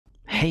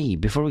Hey,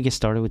 before we get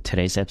started with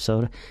today's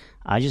episode,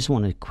 I just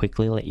want to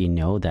quickly let you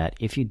know that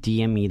if you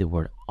DM me the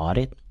word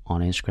audit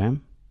on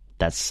Instagram,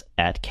 that's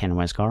at Ken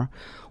Westgar,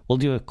 we'll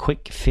do a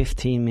quick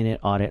 15-minute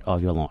audit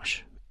of your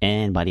launch.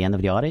 And by the end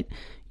of the audit,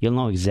 you'll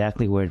know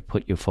exactly where to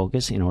put your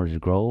focus in order to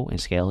grow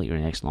and scale your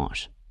next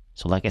launch.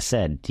 So like I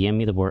said, DM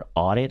me the word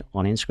audit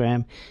on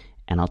Instagram,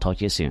 and I'll talk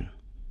to you soon.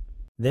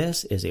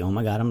 This is the Oh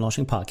My God, I'm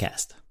Launching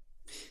podcast.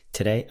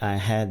 Today, I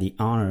had the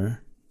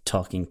honor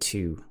talking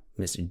to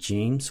Mr.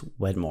 James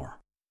Wedmore,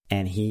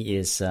 and he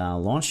is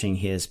launching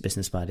his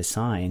business by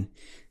design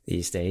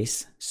these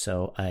days.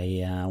 So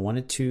I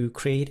wanted to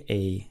create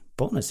a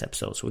bonus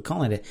episode. So we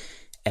call it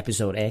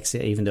episode X,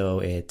 even though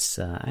it's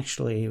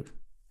actually,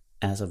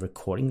 as of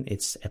recording,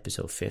 it's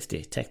episode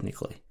 50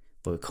 technically,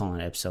 but we're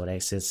calling it episode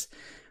X.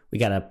 We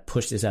got to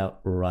push this out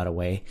right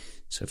away.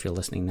 So if you're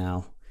listening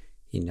now,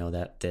 you know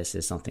that this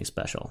is something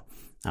special.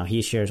 Now,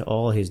 he shares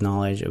all his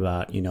knowledge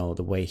about,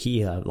 the way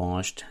he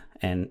launched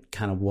and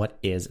kind of what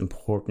is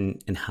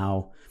important and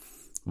how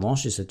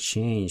launches have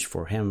changed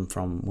for him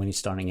from when he's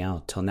starting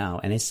out till now.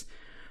 And it's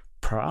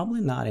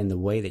probably not in the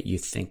way that you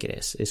think it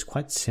is. It's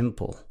quite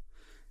simple.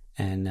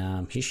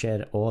 And he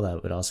shared all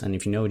that with us. And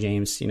if you know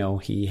James,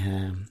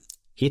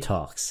 he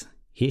talks,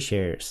 he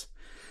shares.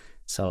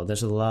 So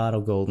there's a lot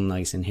of golden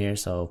nuggets in here.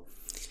 So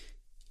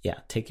yeah,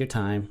 take your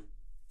time,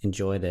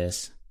 enjoy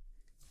this,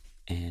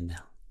 and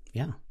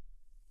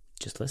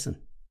just listen.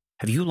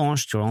 Have you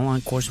launched your online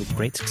course with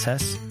great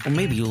success? Or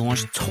maybe you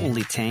launched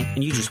totally tanked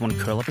and you just want to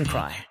curl up and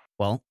cry?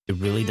 Well, it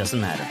really doesn't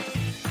matter.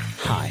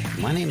 Hi,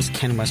 my name is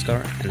Ken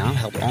Westgar, and I'll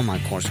help online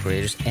course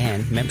creators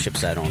and membership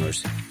site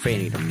owners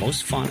creating the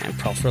most fun and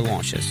profitable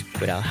launches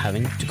without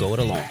having to go it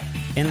alone.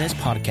 In this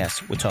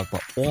podcast, we talk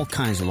about all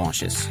kinds of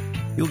launches.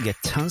 You'll get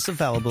tons of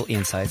valuable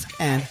insights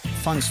and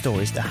fun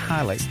stories that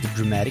highlights the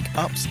dramatic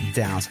ups,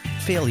 downs,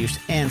 failures,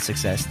 and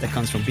success that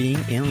comes from being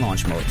in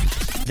launch mode.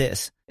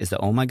 This is the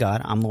Oh My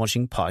God, I'm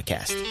Launching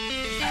podcast.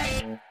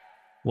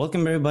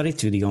 Welcome everybody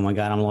to the Oh My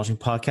God, I'm Launching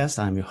podcast.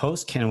 I'm your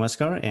host, Ken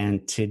Westgar,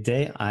 and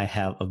today I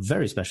have a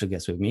very special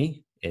guest with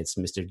me. It's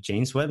Mr.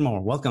 James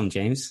Wedmore. Welcome,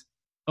 James.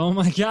 Oh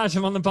my gosh,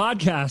 I'm on the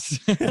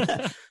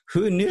podcast.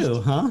 Who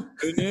knew, huh?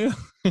 Who knew?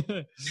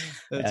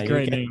 That's a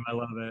great name. I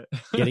love it.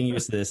 Getting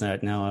used to this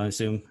now, I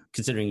assume,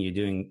 considering you're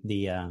doing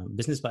the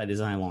business by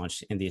design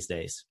launch in these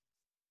days.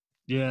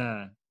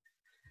 Yeah.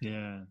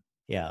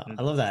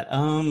 I love that.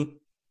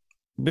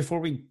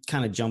 Before we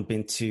kind of jump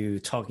into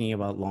talking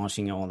about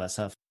launching and all that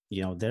stuff,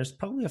 there's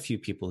probably a few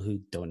people who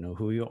don't know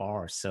who you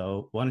are.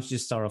 So why don't you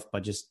just start off by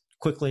just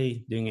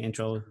quickly doing an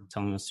intro,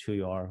 telling us who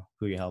you are,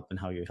 who you help, and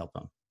how you help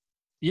them.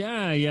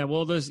 Yeah.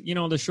 Well,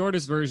 the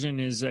shortest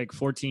version is like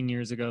 14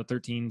 years ago,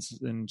 13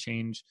 and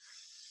change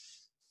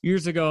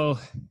years ago.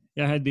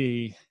 I had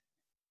the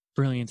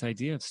brilliant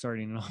idea of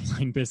starting an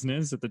online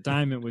business. At the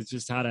time, it was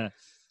just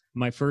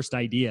my first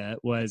idea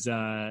was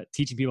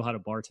teaching people how to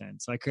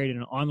bartend. So I created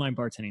an online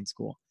bartending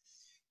school.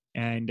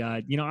 And,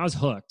 I was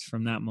hooked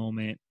from that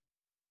moment.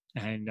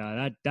 And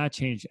that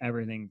changed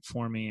everything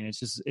for me. And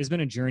it's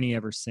been a journey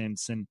ever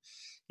since. And,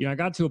 I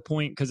got to a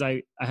point because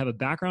I have a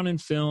background in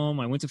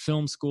film. I went to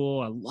film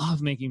school. I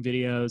love making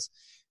videos.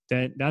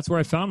 That's where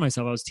I found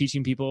myself. I was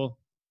teaching people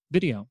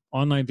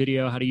online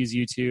video, how to use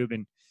YouTube.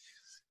 And,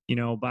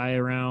 by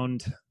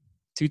around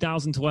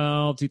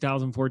 2012,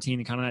 2014,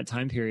 and kind of that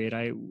time period,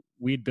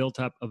 we'd built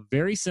up a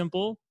very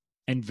simple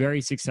and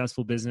very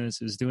successful business.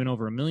 It was doing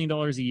over $1 million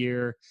a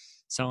year,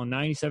 selling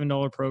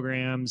 $97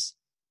 programs,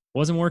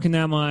 wasn't working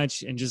that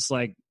much, and just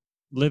like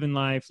living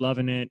life,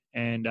 loving it,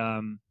 and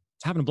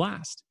having a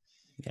blast.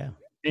 Yeah.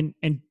 And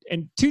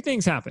two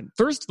things happened.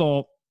 First of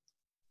all,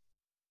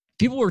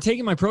 people were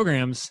taking my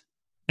programs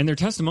and their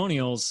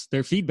testimonials,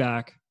 their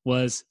feedback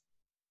was,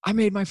 I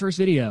made my first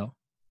video.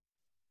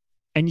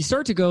 And you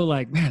start to go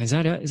like, man, is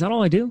that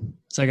all I do?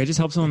 It's like, I just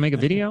help someone make a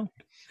video.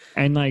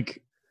 And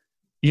like,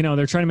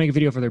 they're trying to make a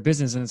video for their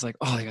business. And it's like,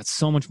 oh, they got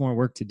so much more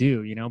work to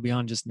do,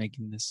 beyond just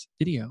making this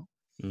video.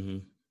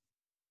 Mm-hmm.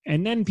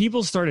 And then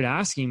people started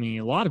asking me,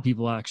 a lot of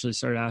people actually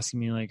started asking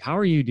me like, how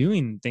are you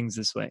doing things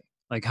this way?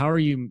 Like, how are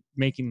you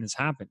making this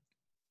happen?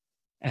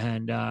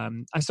 And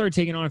I started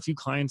taking on a few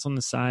clients on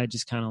the side,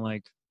 just kind of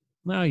like,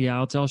 well, yeah,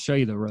 I'll show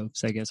you the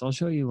ropes, I guess. I'll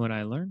show you what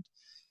I learned,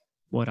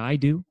 what I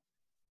do.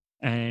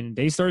 And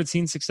they started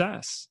seeing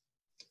success.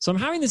 So I'm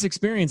having this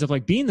experience of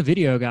like being the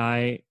video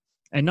guy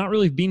and not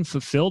really being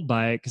fulfilled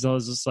by it, because I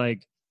was just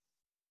like,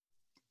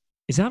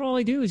 is that all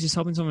I do, is just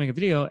helping someone make a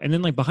video? And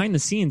then like behind the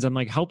scenes, I'm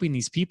like helping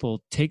these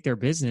people take their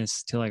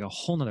business to like a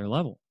whole nother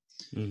level.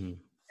 Mm-hmm.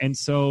 And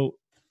so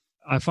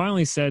I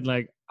finally said,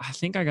 like, I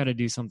think I got to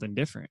do something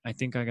different. I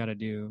think I got to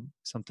do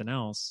something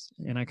else.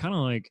 And I kind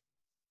of like,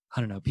 I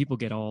don't know, people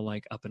get all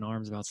like up in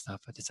arms about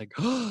stuff, but it's like,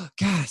 oh,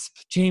 gasp,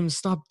 James,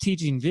 stop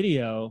teaching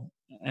video.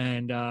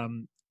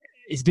 And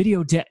is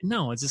video dead?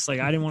 No, it's just like,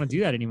 I didn't want to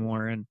do that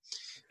anymore. And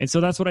so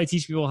that's what I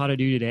teach people how to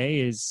do today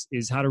is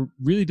how to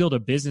really build a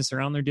business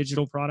around their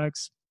digital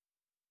products,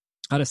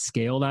 how to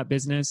scale that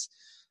business,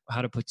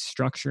 how to put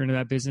structure into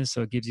that business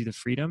so it gives you the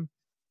freedom.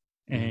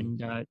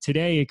 And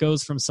today it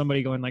goes from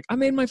somebody going like, I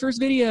made my first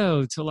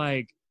video to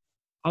like,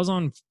 I was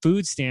on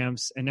food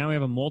stamps and now we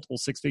have a multiple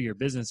 6-figure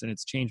business and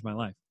it's changed my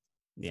life.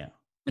 Yeah.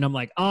 And I'm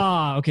like,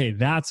 okay,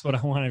 that's what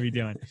I want to be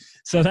doing.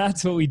 So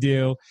that's what we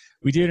do.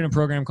 We do it in a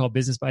program called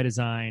Business by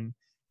Design.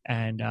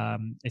 And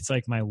it's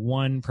like my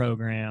one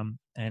program,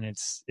 and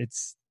it's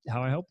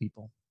how I help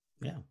people.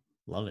 Yeah.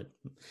 Love it.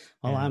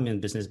 Well, I'm in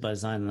Business by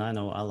Design, and I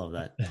know I love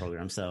that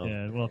program. So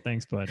yeah, well,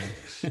 thanks, buddy.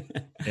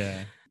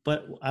 Yeah.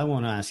 But I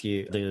want to ask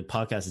you, the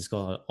podcast is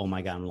called Oh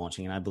My God, I'm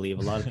Launching. And I believe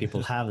a lot of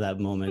people have that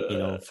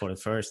moment, for the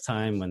first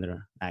time when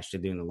they're actually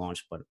doing the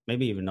launch, but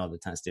maybe even other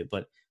times too.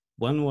 But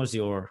when was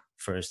your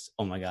first,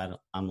 oh my God,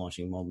 I'm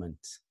launching moment?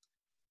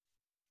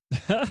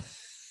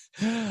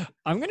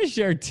 I'm going to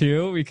share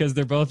two because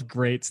they're both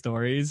great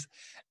stories.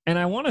 And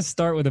I want to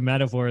start with a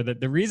metaphor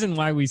that the reason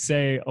why we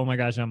say, oh my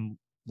gosh, I'm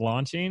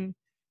launching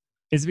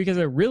is because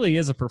it really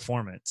is a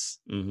performance.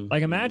 Mm-hmm.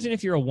 Like imagine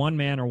if you're a one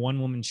man or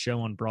one woman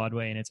show on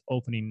Broadway and it's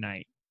opening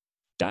night.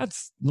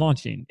 That's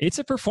launching. It's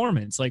a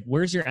performance. Like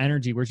where's your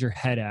energy? Where's your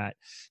head at?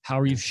 How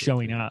are you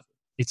showing up?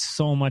 It's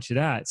so much of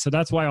that. So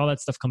that's why all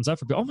that stuff comes up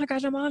for people. Oh my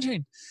gosh, I'm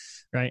launching.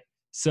 Right.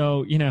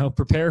 So,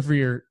 prepare for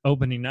your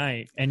opening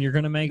night and you're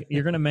going to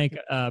make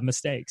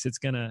mistakes. It's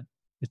going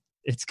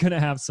to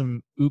have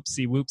some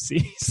oopsie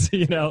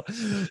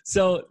whoopsies,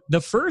 So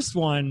the first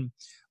one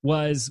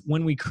was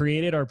when we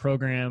created our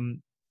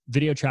program,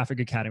 Video Traffic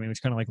Academy,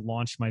 which kind of like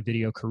launched my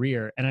video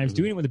career. And I was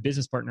doing it with a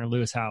business partner,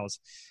 Lewis Howes.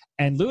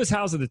 And Lewis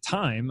Howes at the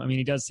time, I mean,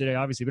 he does today,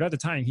 obviously, but at the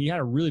time he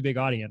had a really big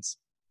audience.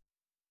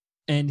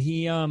 And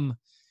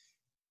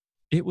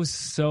it was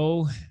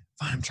so,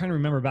 I'm trying to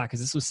remember back because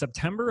this was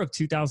September of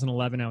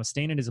 2011. I was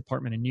staying at his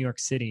apartment in New York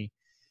City.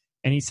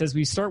 And he says,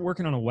 we start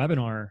working on a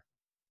webinar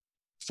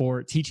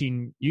for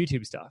teaching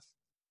YouTube stuff.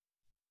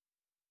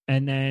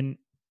 And then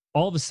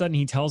all of a sudden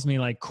he tells me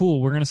like,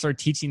 cool, we're going to start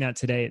teaching that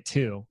today at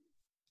 2.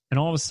 And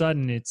all of a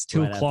sudden it's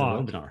 2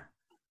 o'clock.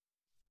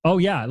 Oh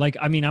yeah. Like,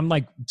 I mean, I'm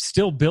like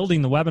still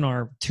building the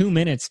webinar 2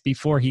 minutes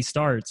before he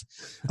starts.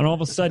 And all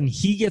of a sudden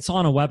he gets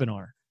on a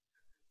webinar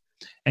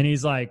and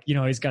he's like,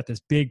 he's got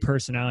this big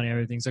personality and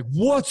everything. He's like,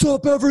 what's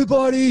up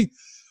everybody?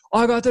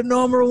 I got the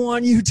number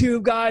one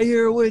YouTube guy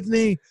here with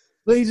me.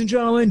 Ladies and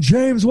gentlemen,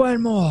 James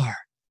Wedmore.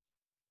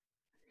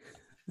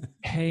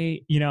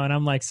 Hey, and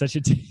I'm like such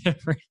a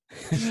different,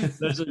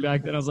 especially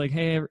back then I was like,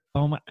 hey,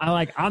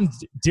 I'm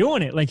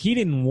doing it. Like he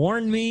didn't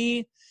warn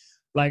me.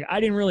 Like I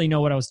didn't really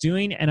know what I was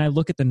doing. And I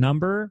look at the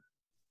number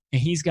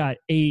and he's got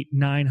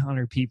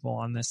 800-900 people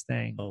on this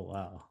thing. Oh,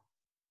 wow.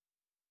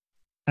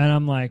 And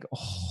I'm like,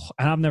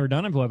 and I've never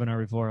done a webinar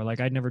before.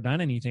 Like I'd never done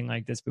anything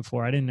like this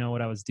before. I didn't know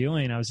what I was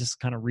doing. I was just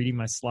kind of reading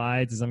my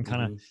slides as I'm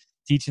kind of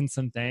teaching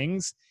some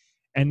things.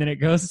 And then it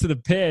goes to the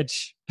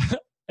pitch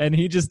and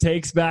he just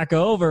takes back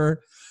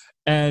over.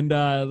 And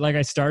like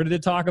I started to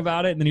talk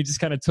about it and then he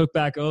just kind of took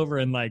back over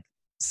and like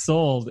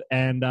sold.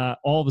 And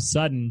all of a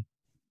sudden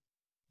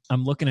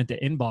I'm looking at the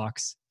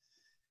inbox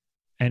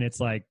and it's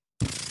like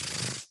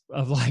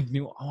of like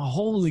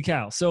holy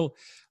cow. So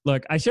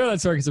look, I share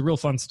that story because it's a real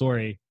fun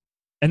story.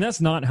 And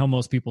that's not how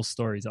most people's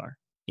stories are,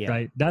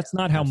 right? That's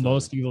not how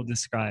most people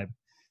describe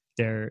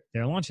their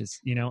launches,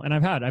 and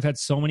I've had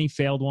so many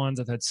failed ones.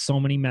 I've had so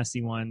many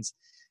messy ones.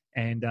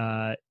 And,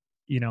 I'm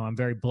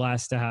very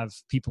blessed to have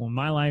people in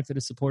my life that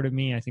have supported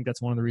me. I think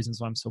that's one of the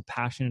reasons why I'm so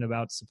passionate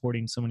about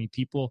supporting so many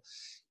people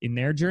in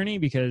their journey,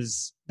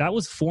 because that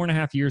was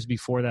 4.5 years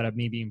before that of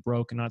me being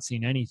broke and not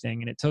seeing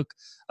anything. And it took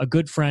a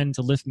good friend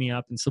to lift me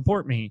up and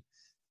support me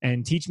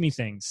and teach me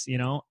things,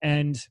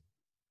 and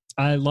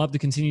I love to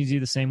continue to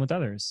do the same with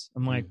others.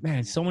 I'm like,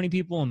 man, so many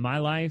people in my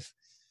life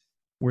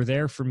were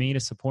there for me to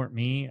support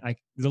me.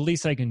 The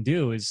least I can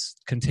do is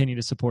continue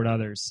to support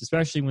others,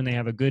 especially when they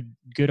have a good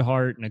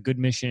heart and a good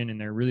mission and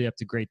they're really up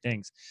to great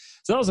things.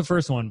 So that was the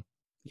first one.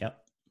 Yep.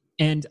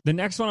 And the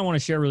next one I want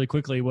to share really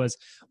quickly was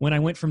when I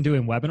went from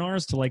doing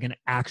webinars to like an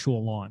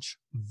actual launch,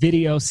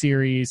 video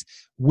series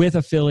with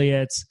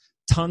affiliates,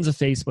 tons of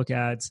Facebook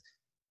ads.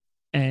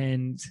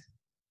 And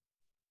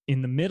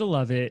in the middle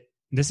of it,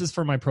 this is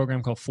for my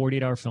program called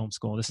 48 Hour Film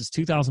School. This is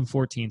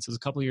 2014. So it was a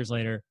couple of years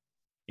later.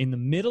 In the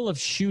middle of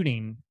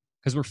shooting,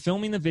 because we're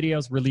filming the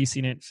videos,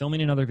 releasing it,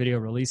 filming another video,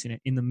 releasing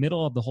it. In the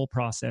middle of the whole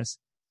process,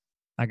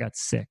 I got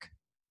sick.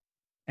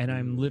 And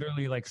I'm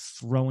literally like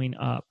throwing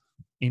up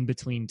in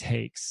between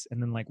takes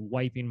and then like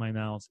wiping my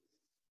mouth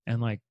and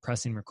like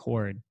pressing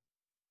record.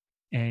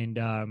 And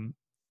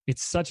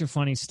it's such a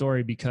funny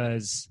story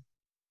because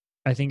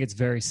I think it's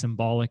very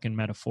symbolic and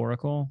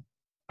metaphorical.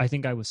 I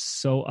think I was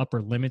so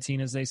upper limiting,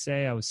 as they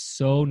say. I was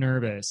so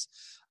nervous.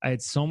 I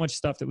had so much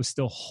stuff that was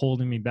still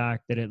holding me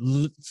back that it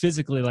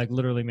physically, like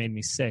literally made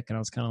me sick. And I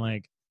was kind of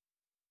like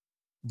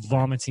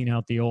vomiting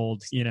out the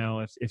old,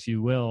 if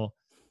you will.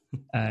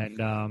 And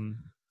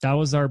that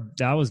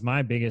was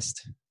my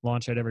biggest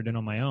launch I'd ever done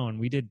on my own.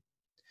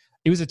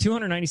 It was a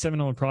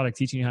 $297 product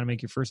teaching you how to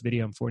make your first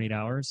video in 48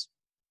 hours.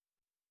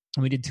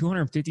 And we did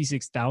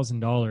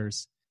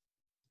 $256,000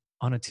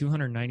 on a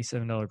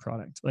 $297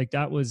 product. Like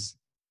that was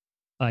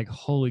like,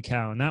 holy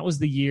cow. And that was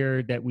the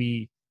year that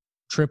we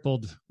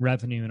tripled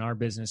revenue in our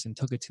business and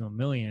took it to $1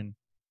 million.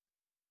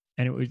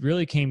 And it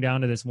really came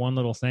down to this one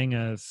little thing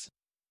of,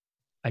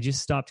 I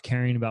just stopped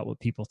caring about what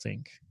people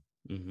think.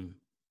 Mm-hmm.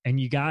 And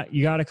you got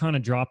to kind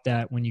of drop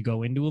that when you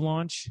go into a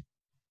launch.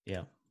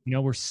 Yeah. You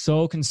know, we're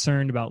so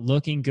concerned about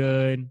looking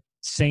good,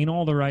 saying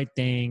all the right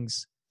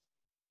things,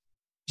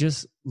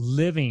 just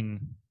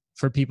living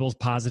for people's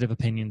positive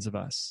opinions of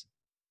us.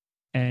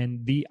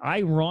 And the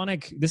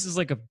ironic, this is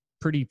like a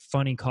pretty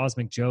funny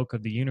cosmic joke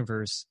of the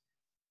universe,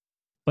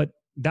 but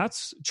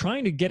that's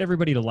trying to get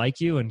everybody to like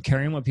you and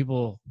caring what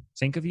people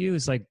think of you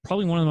is like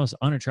probably one of the most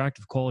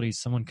unattractive qualities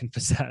someone can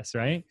possess,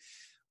 right?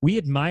 We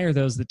admire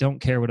those that don't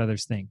care what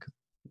others think.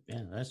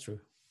 Yeah, that's true.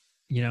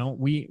 You know,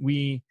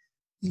 we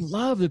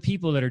love the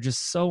people that are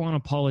just so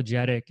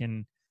unapologetic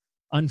and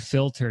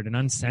unfiltered and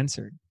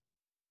uncensored.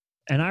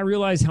 And I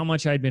realized how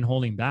much I'd been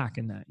holding back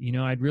in that. You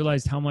know, I'd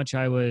realized how much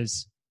I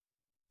was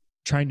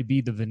trying to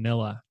be the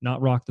vanilla,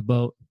 not rock the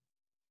boat,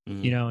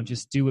 you know, and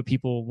just do what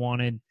people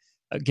wanted.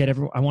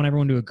 I want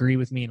everyone to agree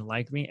with me and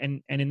like me.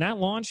 And in that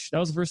launch, that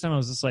was the first time I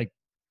was just like,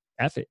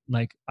 F it.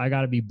 Like, I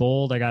got to be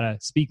bold. I got to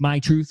speak my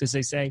truth, as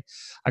they say.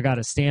 I got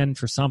to stand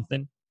for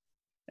something,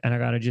 and I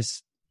got to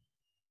just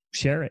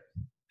share it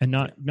and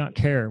not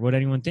care what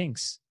anyone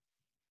thinks.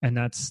 And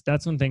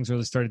that's when things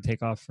really started to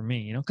take off for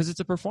me, you know, because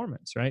it's a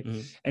performance, right?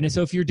 And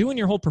so if you're doing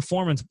your whole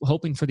performance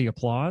hoping for the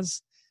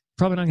applause, you're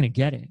probably not going to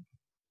get it.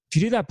 If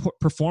you do that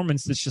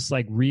performance that's just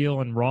like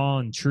real and raw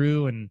and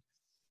true and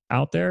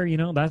out there, you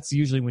know, that's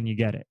usually when you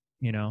get it,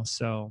 you know?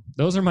 So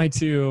those are my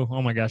two,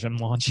 oh my gosh, I'm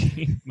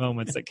launching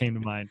moments that came to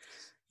mind.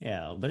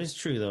 Yeah, but it's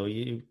true though.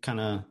 You kind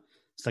of,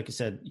 it's like you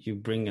said, you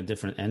bring a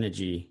different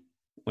energy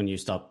when you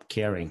stop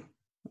caring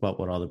about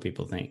what other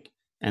people think.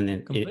 And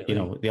then, you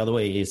know, the other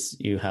way is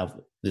you have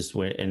this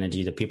weird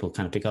energy that people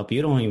kind of pick up.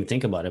 You don't even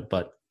think about it,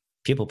 but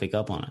people pick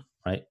up on it,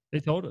 right? They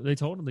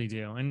totally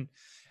do. And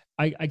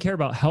I care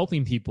about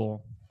helping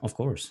people. Of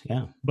course,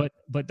 yeah. But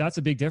that's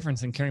a big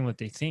difference in caring what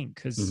they think.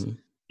 Because,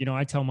 you know,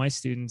 I tell my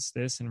students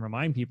this and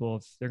remind people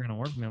if they're going to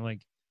work with me, I'm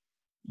like,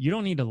 you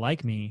don't need to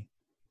like me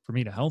for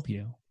me to help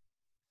you.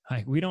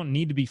 Like, we don't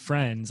need to be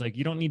friends. Like,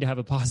 you don't need to have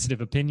a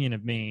positive opinion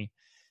of me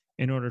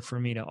in order for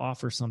me to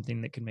offer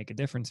something that can make a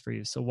difference for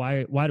you. So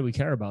why do we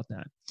care about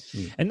that?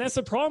 And that's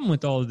the problem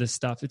with all of this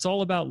stuff. It's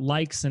all about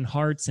likes and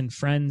hearts and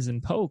friends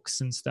and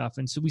pokes and stuff.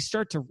 And so we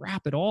start to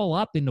wrap it all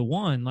up into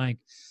one, like,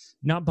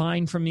 not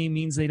buying from me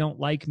means they don't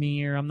like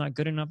me or I'm not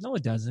good enough. No,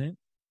 it doesn't.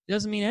 It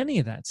doesn't mean any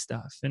of that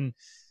stuff.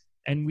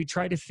 And we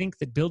try to think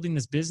that building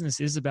this business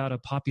is about a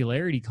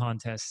popularity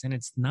contest, and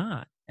it's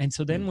not. And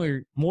so then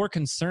we're more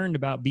concerned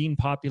about being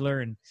popular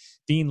and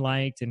being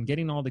liked and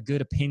getting all the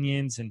good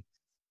opinions and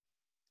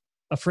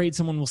afraid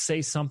someone will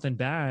say something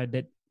bad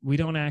that we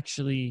don't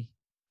actually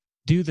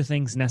do the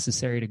things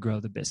necessary to grow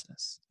the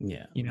business.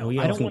 Yeah. You know,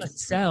 I don't want to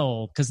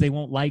sell because they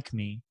won't like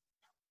me.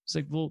 It's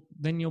like, well,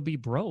 then you'll be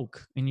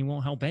broke and you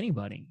won't help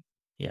anybody.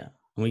 Yeah.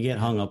 We get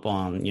hung up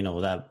on, you know,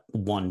 that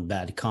one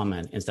bad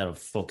comment instead of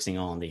focusing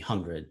on the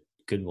 100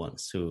 good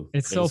ones who.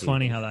 It's so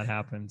funny how that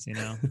happens, you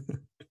know.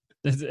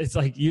 It's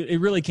like it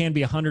really can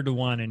be 100 to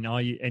 1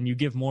 and you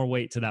give more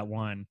weight to that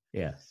one.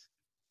 Yeah.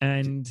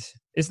 And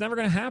it's never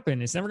going to happen.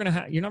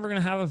 You're never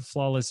going to have a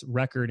flawless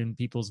record in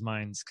people's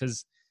minds,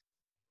 because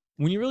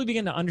when you really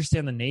begin to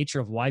understand the nature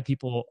of why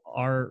people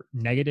are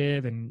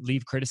negative and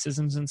leave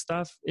criticisms and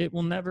stuff, it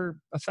will never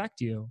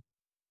affect you.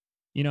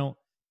 You know,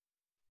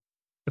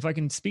 if I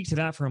can speak to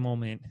that for a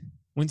moment,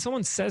 when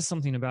someone says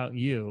something about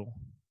you,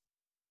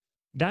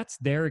 that's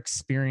their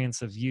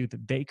experience of you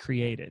that they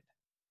created.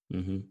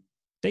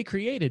 They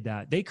created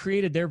that. They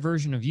created their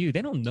version of you.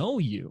 They don't know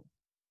you.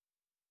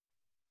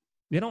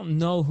 They don't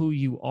know who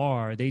you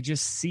are. They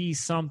just see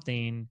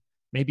something,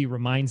 maybe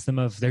reminds them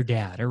of their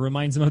dad or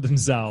reminds them of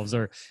themselves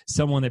or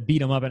someone that beat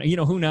them up. And, you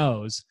know, who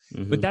knows?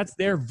 But that's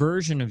their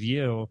version of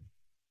you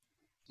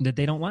that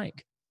they don't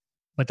like.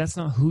 But that's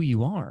not who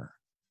you are.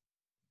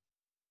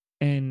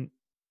 And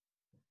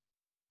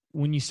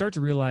when you start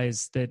to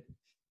realize that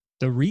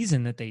the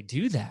reason that they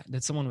do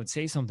that someone would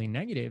say something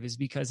negative, is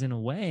because in a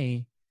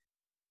way,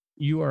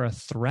 you are a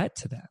threat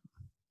to them.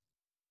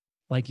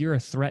 Like, you're a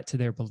threat to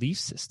their belief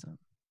system.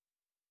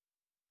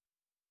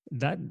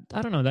 That,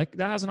 I don't know, that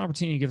has an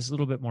opportunity to give us a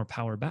little bit more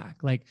power back.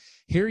 Like,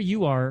 here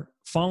you are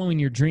following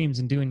your dreams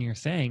and doing your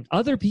thing.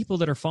 Other people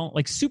that are following,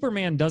 like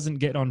Superman doesn't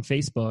get on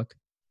Facebook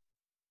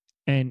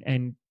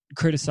and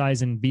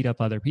criticize and beat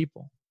up other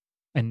people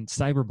and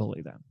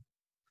cyberbully them.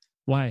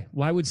 Why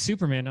would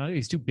Superman? No,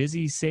 he's too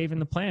busy saving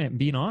the planet and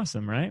being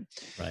awesome, right?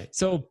 Right.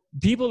 So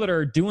people that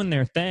are doing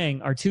their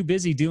thing are too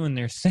busy doing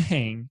their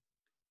thing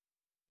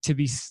to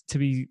be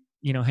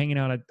you know, hanging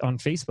out on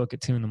Facebook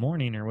at 2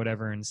 a.m. or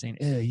whatever and saying,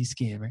 you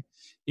scared, right?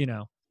 You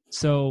know,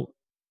 so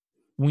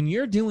when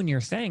you're doing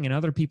your thing and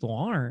other people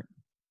aren't,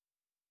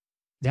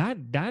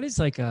 that is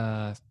like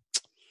that's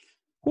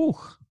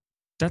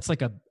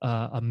like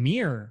a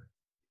mirror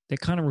that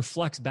kind of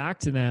reflects back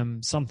to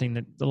them something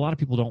that a lot of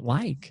people don't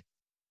like,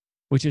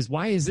 which is,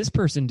 why is this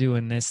person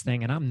doing this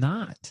thing and I'm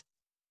not?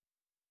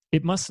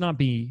 It must not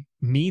be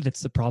me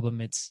that's the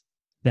problem, it's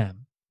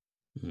them.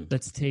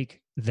 Let's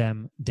take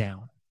them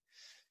down.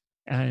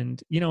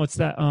 And, it's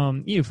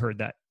that, you've heard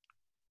that.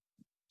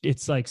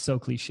 It's like so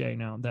cliche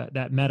now,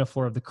 that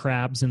metaphor of the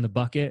crabs in the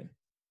bucket.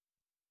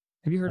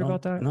 Have you heard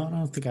about that? No, I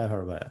don't think I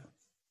heard about it.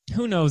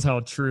 Who knows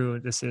how true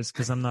this is,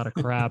 because I'm not a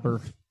crabber.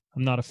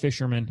 I'm not a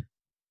fisherman,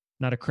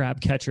 not a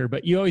crab catcher.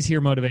 But you always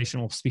hear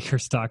motivational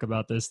speakers talk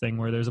about this thing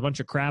where there's a bunch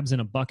of crabs in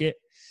a bucket.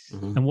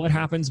 And what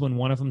happens when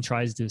one of them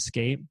tries to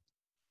escape?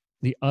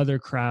 The other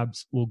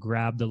crabs will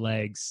grab the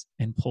legs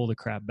and pull the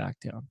crab back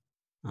down.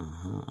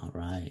 All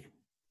right.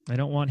 I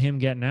don't want him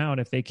getting out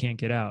if they can't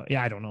get out.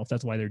 Yeah, I don't know if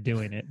that's why they're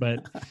doing it,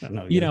 but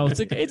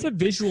it's a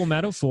visual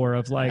metaphor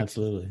of like,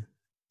 absolutely,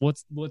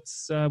 what's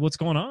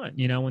going on,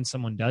 when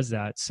someone does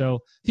that. So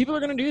people are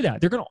going to do that.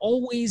 They're going to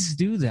always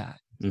do that.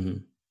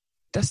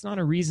 That's not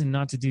a reason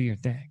not to do your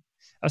thing.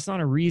 That's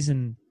not a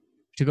reason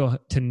to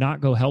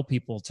not go help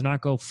people, to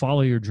not go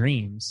follow your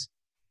dreams.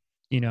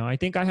 I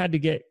think I had to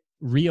get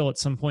real at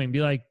some point and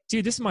be like,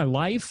 dude, this is my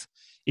life.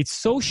 It's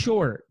so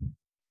short.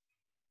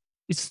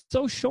 It's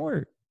so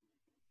short.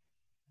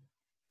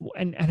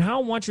 And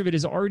how much of it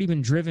has already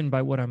been driven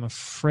by what I'm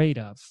afraid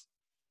of.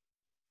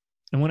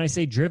 And when I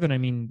say driven, I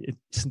mean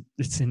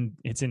it's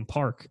in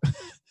park.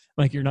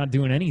 Like you're not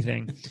doing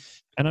anything.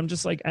 And I'm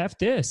just like, F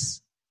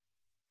this.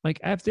 Like,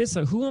 F this.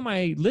 Who am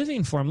I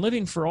living for? I'm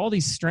living for all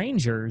these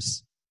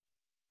strangers.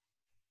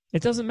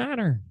 It doesn't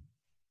matter.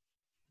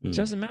 It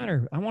doesn't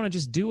matter. I want to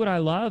just do what I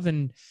love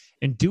and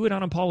do it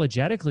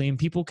unapologetically, and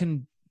people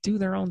can do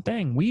their own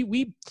thing.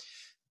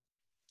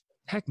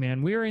 Heck,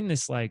 man, we're in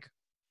this like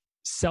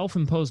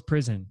self-imposed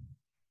prison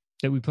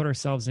that we put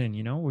ourselves in.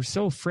 We're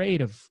so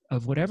afraid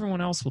of what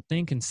everyone else will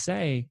think and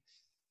say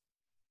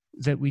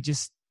that we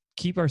just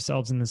keep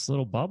ourselves in this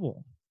little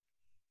bubble.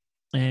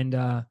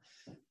 And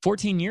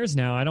 14 years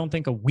now, I don't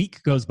think a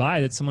week goes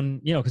by that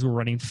someone, because we're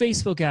running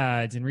Facebook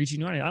ads and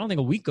reaching out, I don't think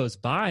a week goes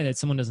by that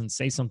someone doesn't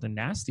say something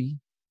nasty.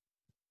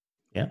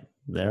 Yeah,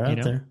 they're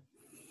out there.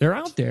 They're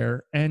out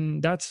there,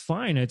 and that's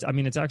fine. It's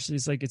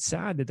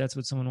sad that that's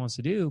what someone wants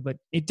to do, but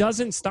it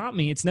doesn't stop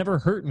me. It's never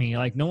hurt me.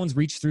 Like, no one's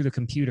reached through the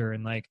computer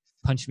and like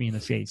punched me in the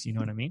face. You know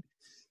what I mean?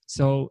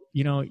 So,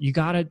 you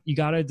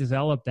gotta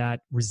develop that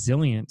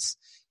resilience,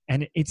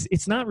 and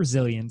it's not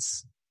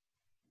resilience.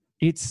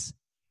 You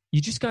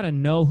just gotta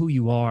know who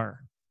you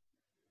are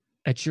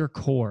at your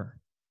core,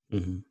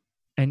 and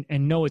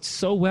know it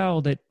so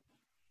well that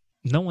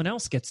no one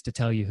else gets to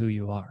tell you who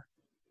you are.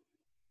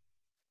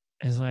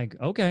 It's like,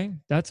 okay,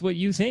 that's what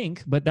you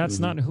think, but that's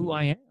not who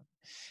I am.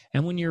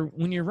 And when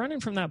you're running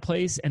from that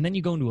place and then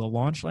you go into a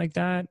launch like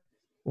that,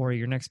 or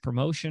your next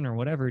promotion or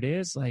whatever it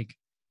is, like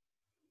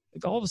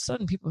all of a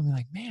sudden people will be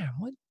like, man,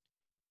 what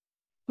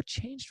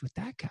changed with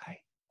that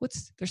guy?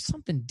 There's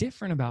something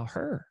different about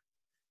her.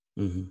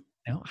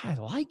 I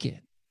like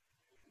it.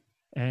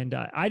 And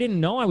I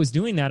didn't know I was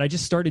doing that. I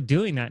just started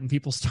doing that, and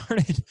people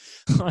started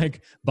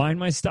like buying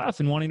my stuff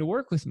and wanting to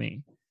work with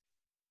me.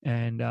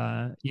 And,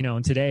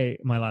 and today,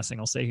 my last thing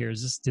I'll say here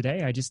is just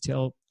today, I just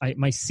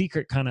my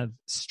secret kind of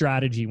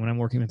strategy when I'm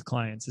working with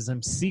clients is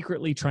I'm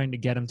secretly trying to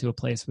get them to a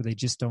place where they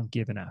just don't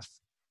give an F.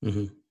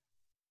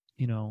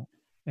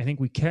 I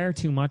think we care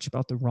too much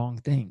about the wrong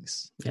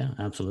things. Yeah,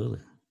 absolutely.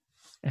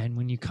 And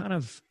when you kind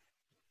of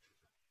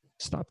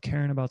stop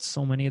caring about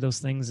so many of those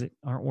things that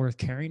aren't worth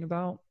caring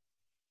about,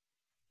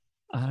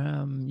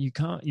 you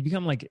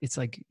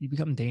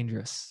become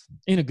dangerous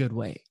in a good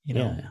way,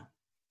 Yeah.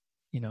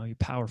 You're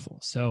powerful.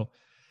 So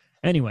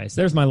anyways,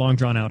 there's my long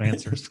drawn out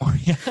answers for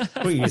you.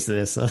 We're used to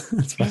this. So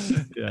that's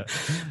fine. Yeah.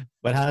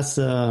 But has,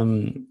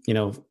 from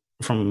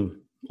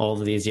all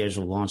of these years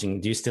of launching,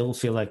 do you still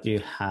feel like you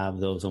have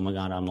those, oh my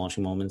God, I'm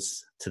launching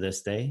moments to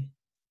this day?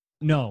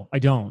 No, I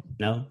don't.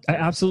 No? I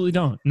absolutely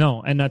don't.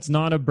 No. And that's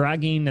not a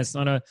bragging.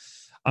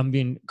 I'm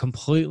being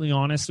completely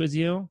honest with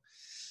you.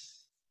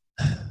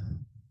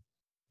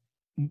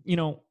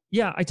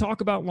 Yeah, I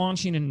talk about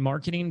launching and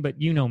marketing,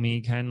 but you know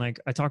me, Ken, like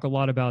I talk a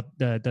lot about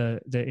the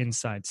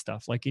inside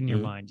stuff, like in your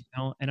mind,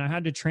 and I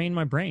had to train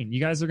my brain. You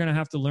guys are going to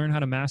have to learn how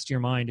to master your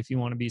mind if you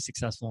want to be a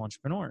successful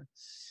entrepreneur.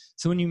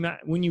 So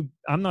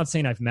I'm not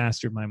saying I've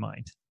mastered my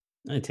mind.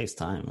 It takes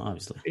time,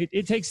 obviously.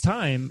 It takes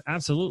time.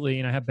 Absolutely.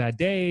 And I have bad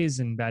days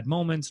and bad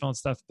moments and all that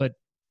stuff, but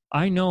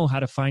I know how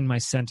to find my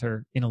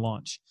center in a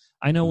launch.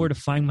 I know where to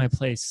find my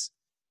place,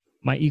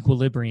 my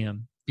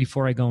equilibrium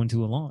before I go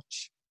into a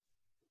launch.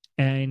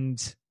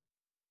 And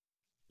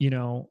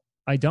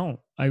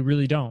I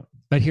really don't.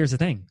 But here's the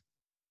thing.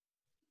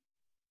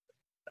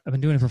 I've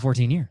been doing it for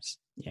 14 years.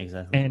 Yeah,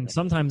 exactly. And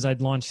sometimes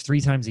I'd launch 3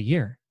 times a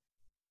year.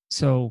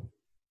 So,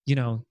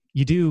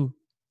 you do,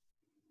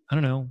 I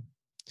don't know.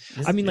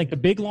 Like the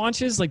big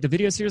launches, like the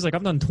video series, like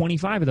I've done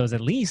 25 of those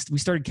at least. We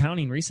started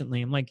counting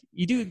recently. I'm like,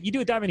 you do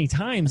it that many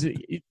times.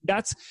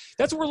 That's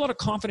where a lot of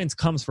confidence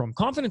comes from.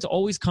 Confidence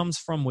always comes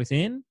from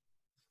within,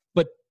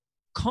 but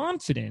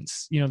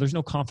confidence, there's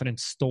no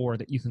confidence store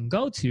that you can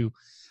go to.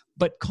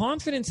 But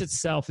confidence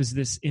itself is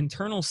this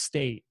internal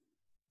state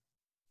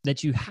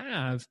that you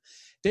have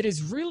that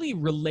is really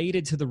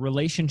related to the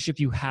relationship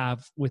you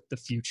have with the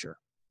future,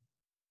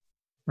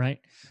 right?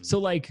 So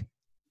like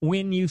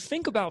when you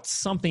think about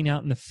something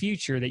out in the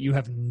future that you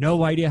have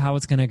no idea how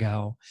it's going to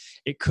go,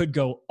 it could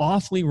go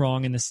awfully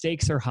wrong and the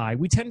stakes are high,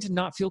 we tend to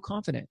not feel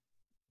confident.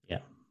 Yeah.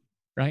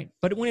 Right?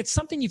 But when it's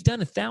something you've done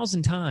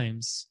 1,000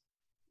 times,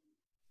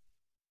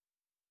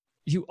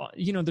 you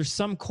know, there's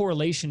some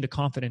correlation to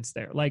confidence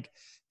there. Like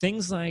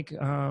things like,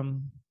 I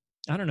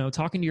don't know,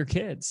 talking to your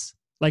kids.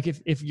 Like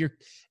if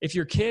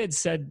your kid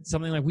said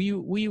something like,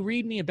 will you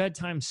read me a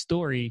bedtime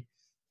story?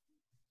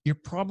 You're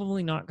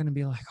probably not going to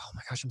be like, oh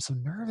my gosh, I'm so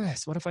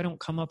nervous. What if I don't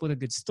come up with a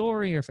good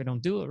story or if I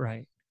don't do it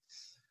right?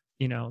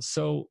 You know,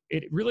 so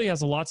it really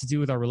has a lot to do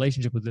with our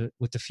relationship with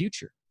the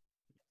future.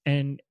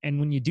 And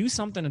when you do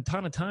something a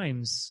ton of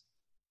times,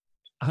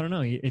 I don't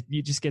know, it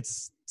just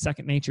gets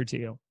second nature to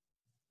you.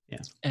 Yeah.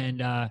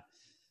 And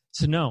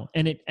so no,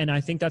 and I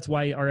think that's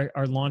why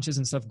our launches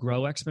and stuff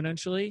grow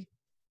exponentially.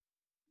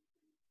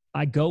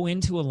 I go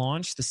into a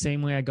launch the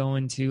same way I go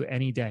into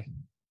any day.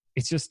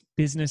 It's just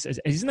business.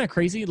 Isn't that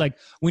crazy? Like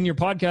when your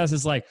podcast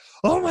is like,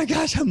 oh my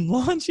gosh, I'm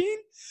launching.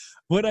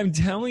 What I'm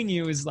telling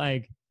you is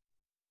like,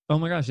 oh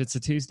my gosh, it's a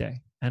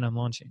Tuesday and I'm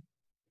launching.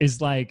 Is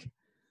like,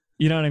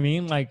 you know what I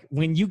mean? Like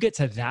when you get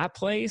to that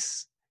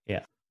place,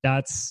 yeah,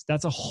 that's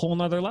a whole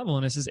nother level.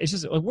 And it's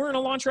just we're in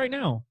a launch right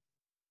now.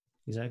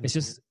 Exactly. It's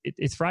just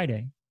it's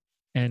Friday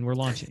and we're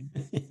launching.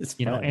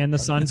 You know, and the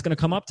sun's going to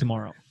come up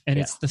tomorrow, and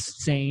yeah. It's the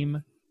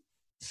same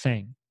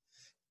thing.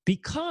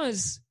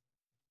 Because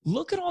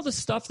look at all the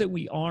stuff that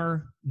we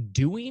are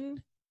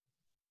doing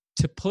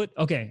to put.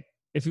 Okay,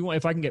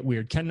 if I can get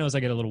weird, Ken knows I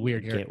get a little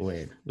weird here. Get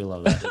weird. We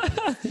love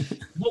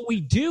that. What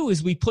we do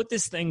is we put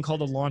this thing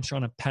called a launch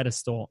on a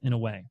pedestal in a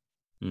way.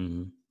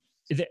 Mm-hmm.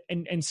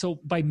 And so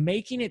by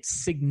making it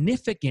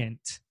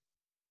significant,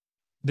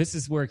 this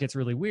is where it gets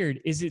really weird,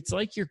 is it's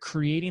like you're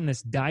creating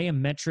this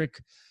diametric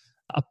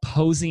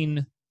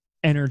opposing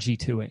energy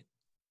to it.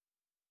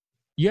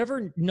 You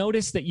ever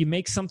notice that you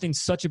make something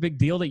such a big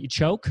deal that you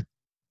choke?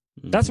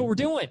 Mm-hmm. That's what we're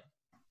doing.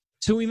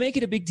 So we make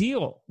it a big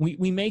deal.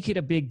 We make it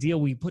a big deal.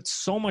 We put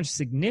so much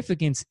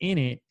significance in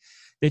it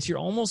that you're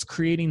almost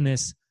creating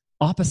this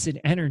opposite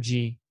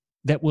energy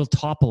that will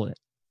topple it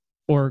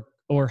or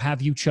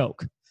have you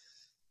choke.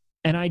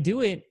 And I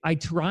do it. I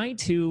try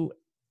to,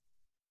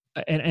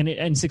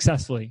 and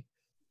successfully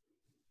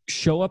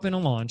show up in a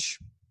launch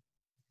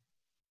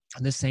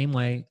the same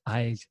way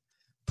I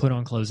put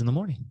on clothes in the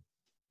morning,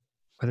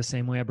 or the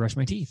same way I brush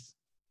my teeth,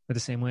 or the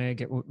same way I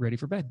get ready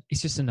for bed.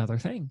 It's just another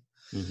thing.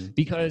 Mm-hmm.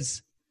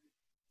 Because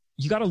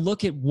you got to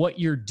look at what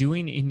you're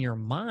doing in your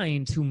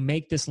mind to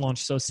make this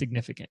launch so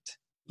significant.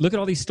 Look at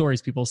all these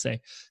stories people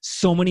say.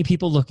 So many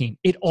people looking.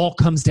 It all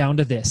comes down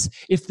to this.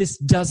 If this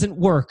doesn't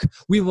work,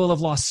 we will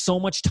have lost so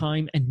much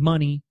time and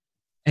money,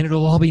 and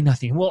it'll all be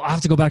nothing. We'll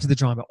have to go back to the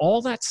drawing board.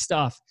 All that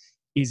stuff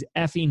is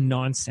effing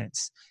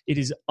nonsense. It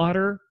is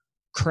utter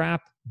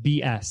crap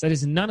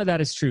BS. None of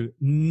that is true.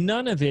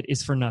 None of it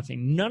is for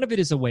nothing. None of it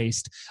is a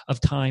waste of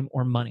time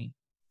or money.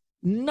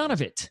 None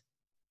of it.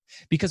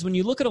 Because when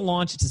you look at a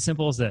launch, it's as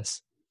simple as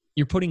this.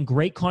 You're putting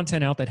great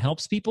content out that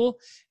helps people,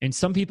 and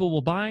some people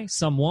will buy,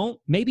 some won't.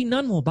 Maybe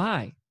none will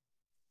buy.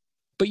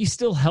 But you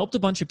still helped a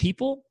bunch of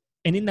people,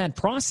 and in that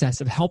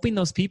process of helping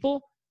those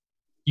people,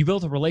 you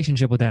built a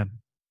relationship with them.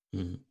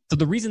 Mm-hmm. So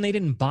the reason they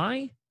didn't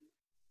buy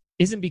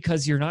isn't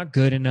because you're not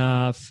good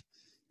enough,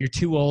 you're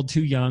too old,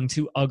 too young,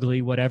 too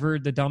ugly, whatever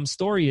the dumb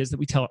story is that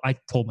we tell. I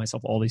told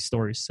myself all these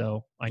stories,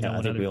 so I know.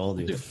 I think we all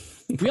do.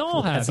 We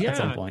all have, at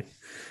some point.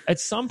 At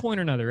some point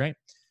or another, right?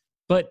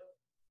 But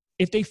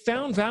if they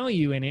found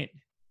value in it,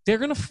 they're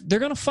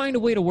gonna find a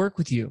way to work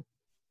with you.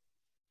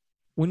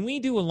 When we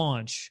do a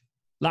launch,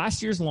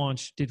 last year's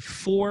launch did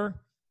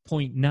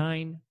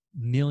 $4.9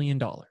 million.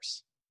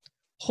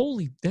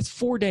 That's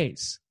 4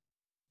 days.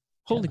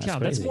 Holy cow,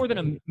 that's more than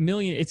 $1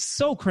 million. It's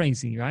so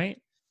crazy, right?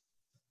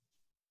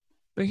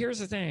 But here's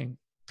the thing.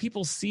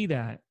 People see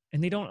that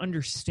and they don't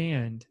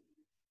understand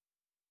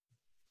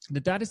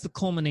that is the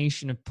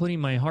culmination of putting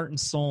my heart and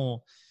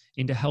soul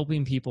into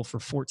helping people for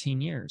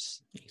 14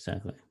 years.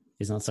 Exactly.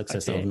 It's not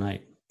success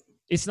overnight.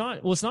 It's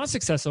not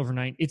success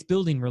overnight. It's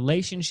building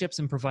relationships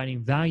and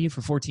providing value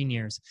for 14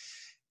 years.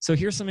 So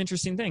here's some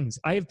interesting things.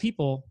 I have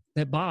people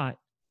that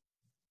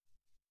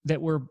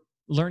were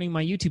learning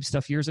my YouTube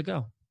stuff years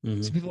ago.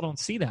 Mm-hmm. So people don't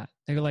see that.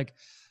 They're like,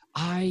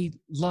 I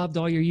loved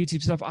all your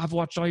YouTube stuff. I've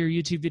watched all your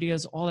YouTube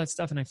videos, all that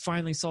stuff. And I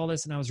finally saw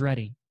this and I was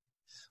ready.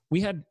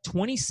 We had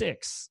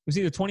 26, it was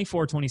either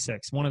 24 or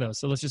 26, one of those.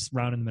 So let's just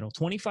round in the middle.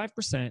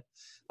 25%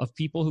 of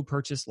people who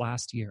purchased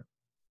last year,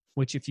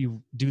 which if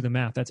you do the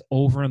math, that's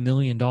over $1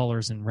 million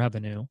in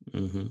revenue.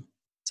 Mm-hmm.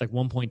 It's like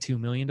 $1.2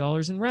 million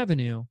in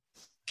revenue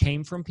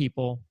came from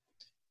people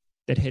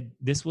that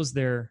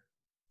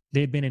they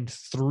had been in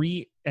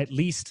 3, at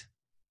least,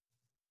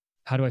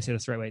 how do I say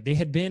this the right way? They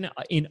had been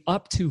in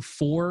up to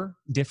 4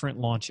 different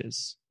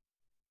launches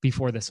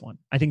before this one.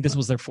 I think this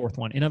was their 4th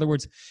one. In other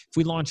words, if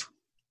we launch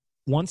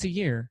once a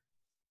year,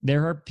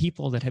 there are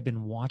people that have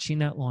been watching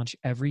that launch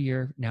every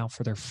year now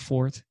for their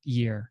 4th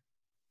year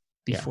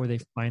before they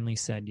finally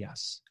said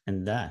yes.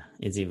 And that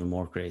is even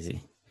more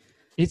crazy.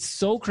 It's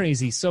so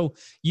crazy. So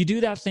you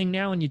do that thing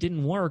now and you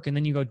didn't work, and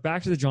then you go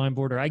back to the drawing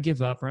board, or I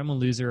give up, or I'm a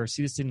loser, or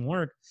see, this didn't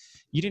work.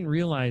 You didn't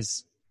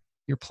realize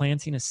you're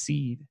planting a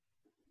seed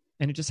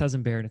and it just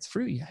hasn't bared its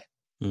fruit yet.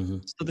 Mm-hmm.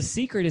 So the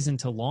secret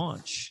isn't to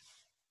launch.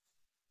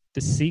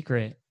 The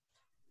secret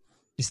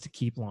is to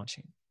keep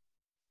launching.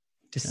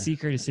 The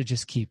secret is to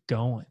just keep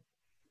going.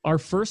 Our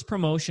first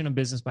promotion of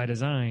Business by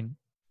Design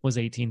was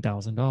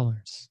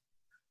 $18,000.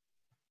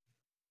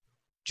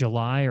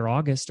 July or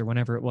August or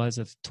whenever it was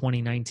of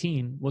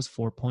 2019 was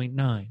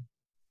 4.9.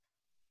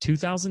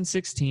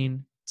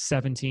 2016,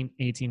 17,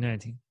 18,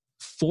 19.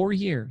 4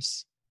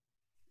 years.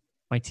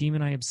 My team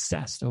and I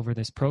obsessed over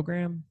this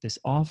program, this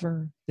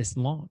offer, this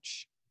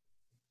launch.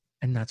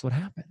 And that's what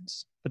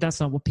happens. But that's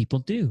not what people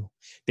do.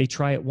 They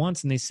try it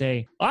once and they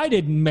say, I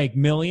didn't make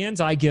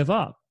millions, I give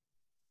up.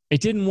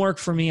 It didn't work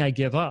for me, I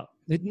give up.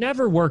 It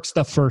never works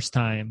the first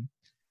time.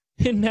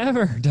 It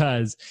never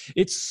does.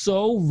 It's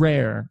so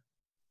rare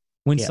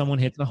when someone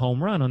hits a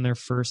home run on their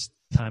first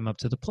time up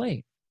to the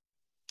plate.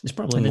 It's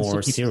probably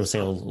more zero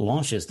sale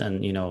launches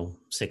than,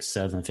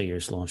 6-7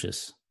 figures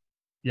launches.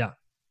 Yeah,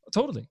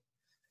 totally.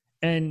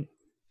 And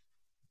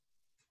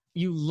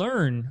you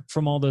learn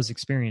from all those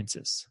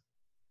experiences.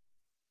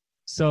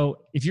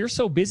 So if you're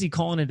so busy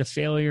calling it a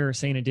failure or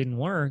saying it didn't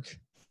work,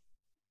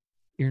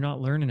 you're not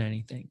learning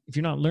anything. If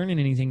you're not learning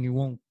anything,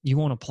 you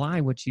won't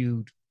apply what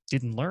you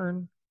didn't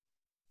learn.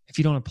 If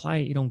you don't apply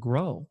it, you don't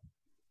grow.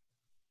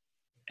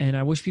 And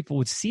I wish people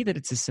would see that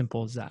it's as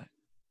simple as that.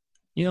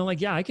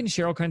 I can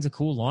share all kinds of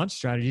cool launch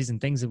strategies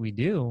and things that we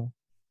do,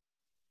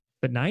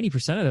 but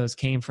 90% of those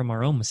came from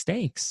our own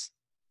mistakes.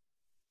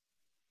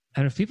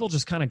 And if people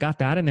just kind of got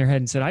that in their head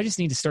and said, I just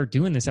need to start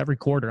doing this every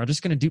quarter. I'm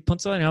just going to put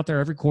something out there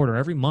every quarter,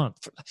 every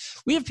month.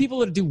 We have people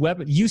that do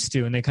used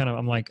to, and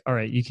I'm like, all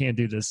right, you can't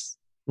do this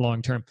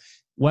long-term.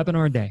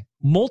 Webinar a day,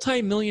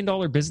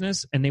 multi-million-dollar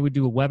business. And they would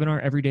do a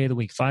webinar every day of the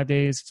week, 5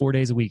 days, 4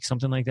 days a week,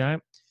 something like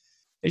that.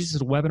 They just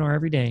did a webinar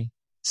every day,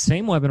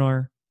 same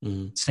webinar,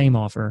 same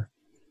offer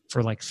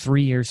for like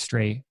 3 years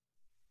straight,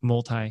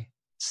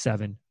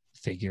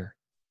 multi-7-figure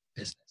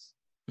business.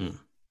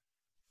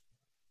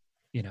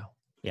 Yeah.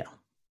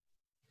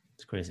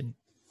 It's crazy.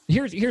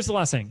 Here's the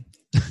last thing.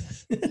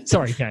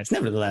 Sorry, guys. It's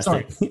never the last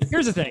thing.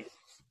 Here's the thing.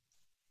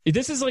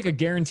 This is like a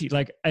guarantee.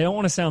 Like, I don't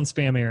want to sound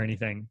spammy or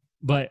anything,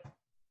 but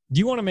do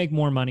you want to make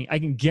more money? I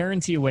can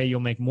guarantee away you'll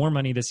make more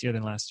money this year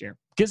than last year.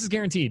 This is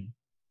guaranteed.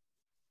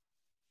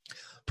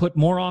 Put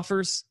more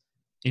offers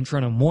in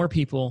front of more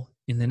people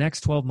in the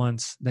next 12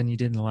 months than you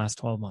did in the last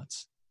 12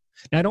 months.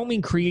 Now, I don't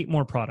mean create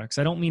more products.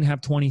 I don't mean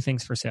have 20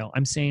 things for sale.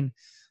 I'm saying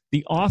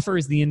the offer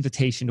is the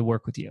invitation to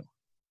work with you.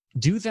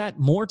 Do that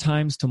more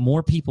times to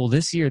more people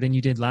this year than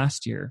you did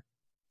last year.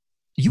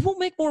 You will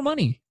make more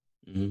money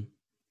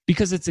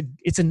because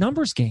it's a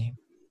numbers game.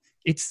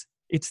 It's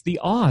the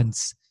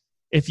odds.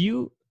 If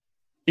you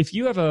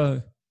have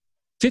a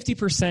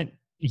 50%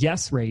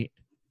 yes rate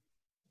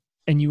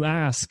and you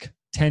ask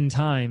 10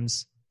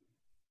 times,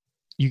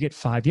 you get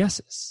 5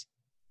 yeses.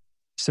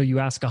 So you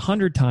ask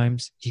 100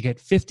 times, you get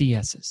 50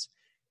 yeses.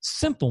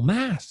 Simple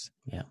math.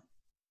 Yeah.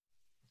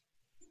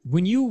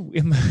 When you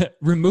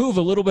remove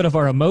a little bit of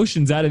our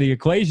emotions out of the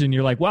equation,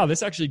 you're like, wow,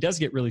 this actually does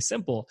get really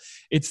simple.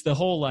 It's the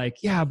whole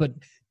like, yeah, but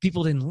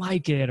people didn't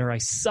like it, or I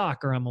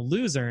suck, or I'm a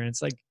loser. And it's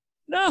like,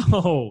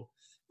 no,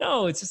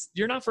 it's just,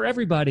 you're not for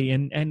everybody.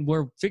 And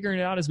we're figuring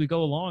it out as we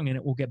go along, and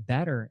it will get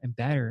better and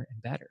better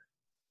and better.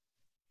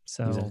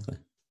 So, exactly.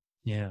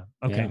 Yeah.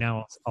 Okay. Yeah.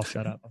 Now I'll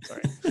shut up. I'm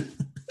sorry.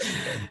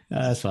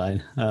 That's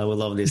fine. We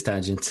love these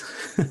tangents.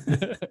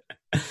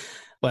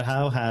 But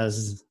how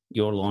has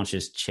your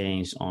launches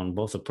changed on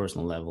both a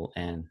personal level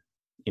and,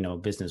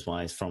 business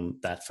wise from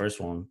that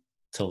first one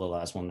till the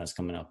last one that's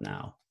coming up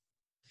now?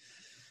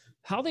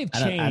 How they've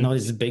changed. I know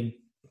it's a big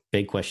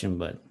question,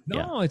 but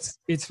no,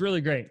 it's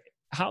really great.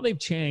 How they've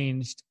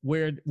changed,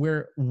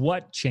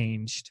 what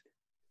changed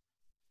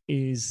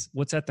is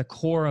what's at the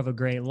core of a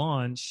great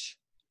launch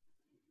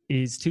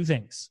is 2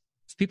 things.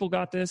 If people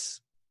got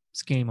this,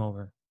 it's game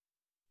over.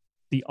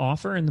 The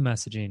offer and the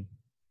messaging.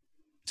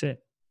 That's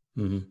it.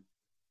 Mm-hmm.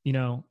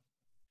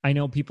 I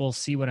know people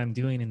see what I'm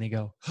doing and they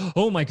go,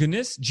 oh my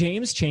goodness,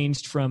 James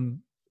changed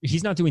from,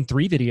 he's not doing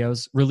 3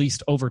 videos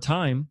released over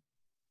time.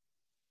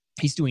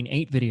 He's doing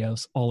 8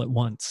 videos all at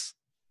once.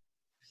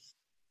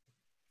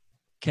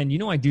 Ken,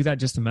 I do that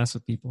just to mess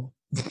with people.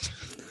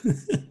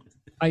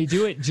 I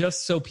do it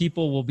just so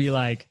people will be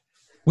like,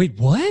 wait,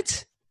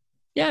 what?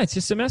 Yeah, it's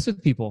just to mess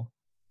with people.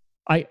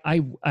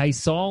 I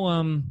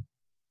saw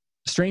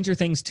Stranger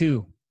Things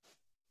 2.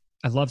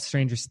 I loved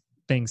Stranger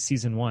Things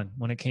season 1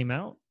 when it came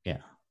out. Yeah.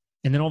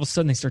 And then all of a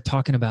sudden they start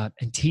talking about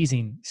and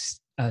teasing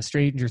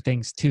Stranger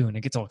Things 2, and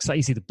it gets all excited.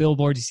 You see the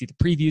billboards, you see the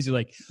previews, you're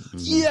like,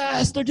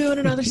 yes, they're doing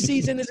another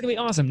season. This is going to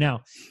be awesome.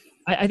 Now,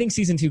 I think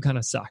season 2 kind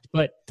of sucked,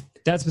 but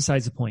that's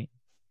besides the point.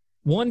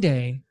 One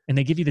day, and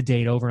they give you the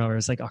date over and over,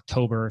 it's like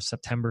October or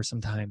September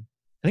sometime.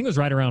 I think it was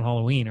right around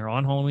Halloween or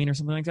on Halloween or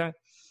something like that.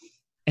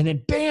 And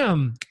then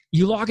bam,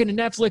 you log into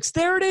Netflix.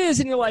 There it is.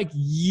 And you're like,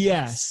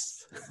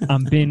 yes,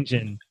 I'm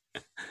binging.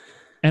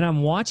 And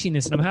I'm watching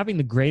this and I'm having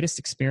the greatest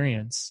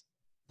experience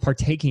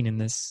partaking in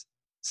this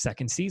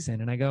second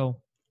season. And I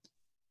go,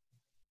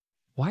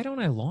 why don't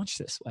I launch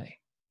this way?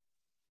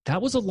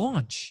 That was a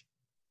launch.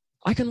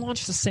 I can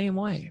launch the same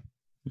way.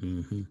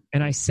 Mm-hmm.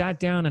 And I sat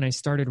down and I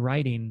started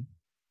writing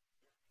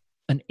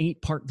an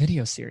 8-part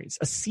video series,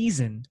 a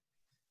season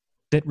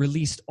that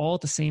released all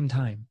at the same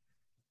time.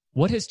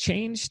 What has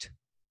changed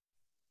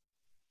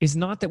is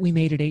not that we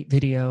made it 8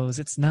 videos.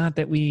 It's not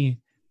that we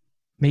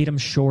made them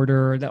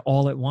shorter, that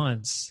all at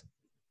once.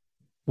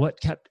 What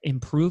kept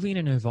improving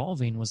and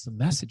evolving was the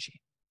messaging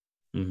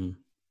and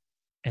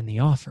the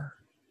offer.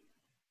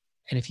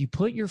 And if you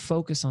put your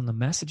focus on the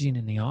messaging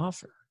and the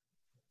offer,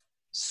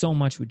 so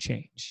much would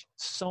change.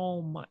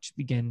 So much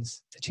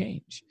begins to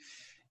change.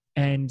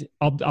 And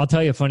I'll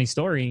tell you a funny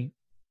story.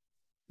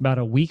 About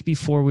a week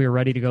before we were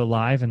ready to go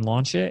live and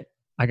launch it,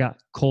 I got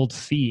cold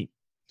feet.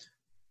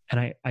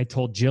 And I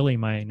told Jilly,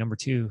 my number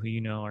 2, who you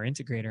know, our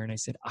integrator, and I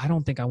said, I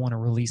don't think I want to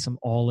release them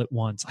all at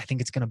once. I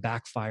think it's going to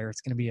backfire.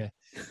 It's going to be a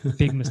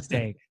big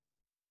mistake.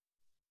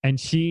 And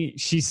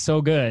she's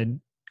so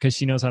good because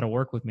she knows how to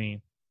work with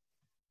me.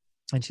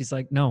 And she's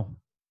like, no,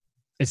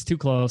 it's too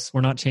close. We're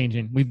not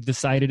changing. We've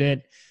decided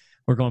it.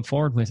 We're going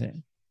forward with it.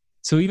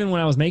 So even when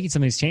I was making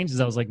some of these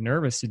changes, I was like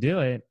nervous to do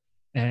it.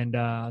 And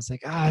I was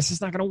like, it's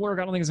just not going to work.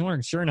 I don't think it's going to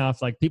work. Sure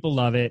enough, like people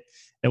love it.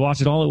 They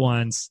watch it all at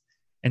once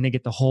and they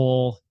get the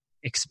whole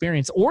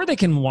experience, or they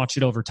can watch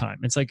it over time.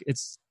 It's like,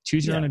 it's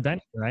choose your own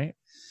adventure, right?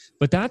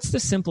 But that's the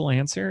simple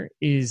answer,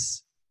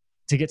 is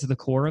to get to the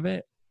core of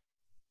it.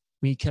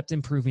 We kept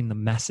improving the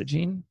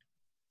messaging,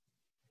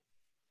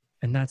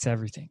 and that's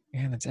everything.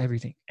 Man, that's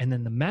everything. And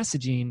then the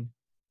messaging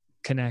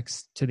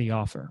connects to the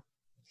offer,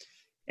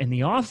 and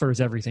the offer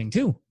is everything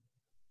too,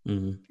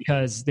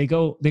 because they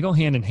go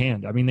hand in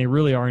hand. I mean, they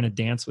really are in a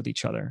dance with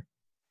each other.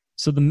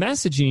 So the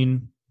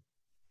messaging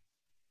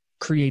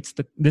creates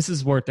this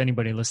is worth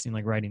anybody listening,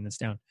 like writing this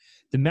down.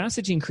 The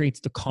messaging creates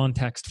the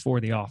context for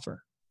the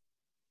offer.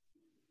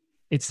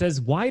 It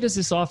says, why does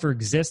this offer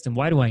exist and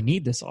why do I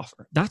need this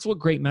offer? That's what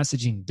great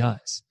messaging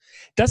does.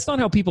 That's not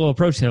how people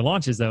approach their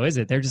launches though, is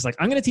it? They're just like,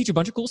 I'm going to teach a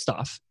bunch of cool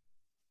stuff.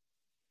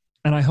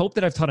 And I hope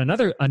that I've taught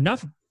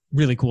enough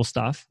really cool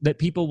stuff that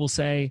people will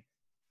say,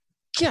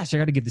 gosh, I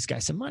got to give this guy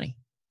some money.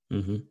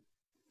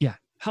 Yeah.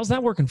 How's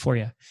that working for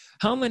you?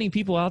 How many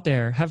people out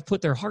there have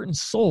put their heart and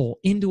soul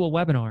into a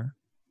webinar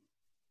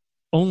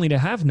only to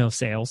have no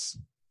sales?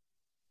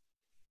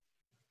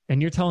 And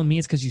you're telling me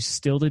it's because you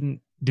still didn't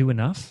do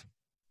enough?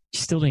 You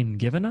still didn't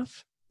give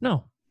enough?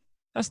 No,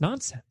 that's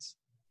nonsense.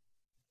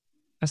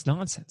 That's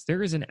nonsense.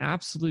 There is an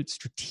absolute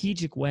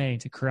strategic way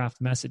to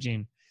craft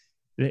messaging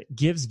that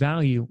gives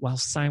value while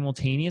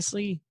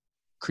simultaneously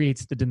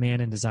creates the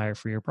demand and desire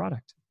for your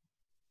product.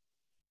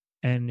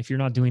 And if you're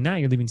not doing that,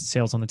 you're leaving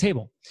sales on the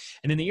table.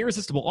 And then the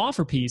irresistible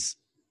offer piece,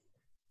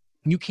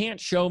 you can't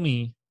show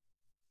me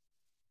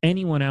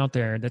anyone out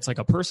there that's like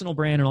a personal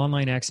brand, an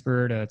online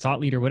expert, a thought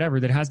leader, whatever,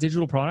 that has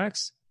digital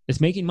products,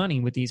 that's making money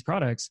with these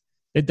products,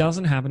 that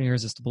doesn't have an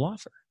irresistible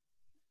offer.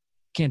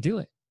 Can't do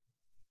it.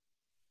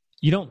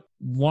 You don't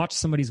watch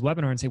somebody's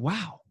webinar and say,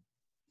 wow,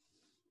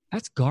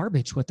 that's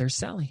garbage what they're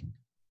selling.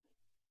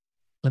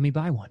 Let me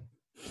buy one.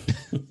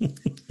 You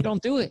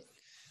don't do it.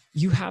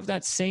 You have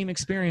that same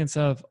experience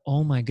of,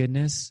 oh my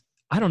goodness,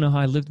 I don't know how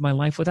I lived my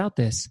life without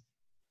this.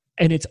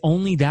 And it's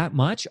only that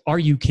much? Are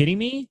you kidding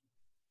me?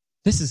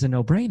 This is a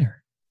no-brainer.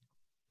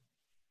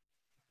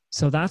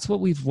 So that's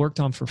what we've worked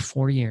on for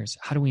 4 years.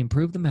 How do we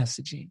improve the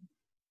messaging?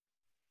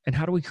 And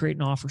how do we create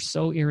an offer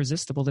so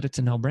irresistible that it's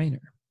a no-brainer?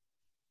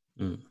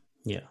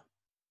 Yeah.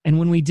 And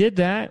when we did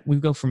that, we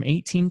go from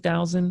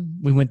 18,000,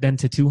 we went then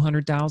to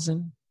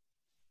 200,000,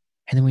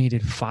 and then we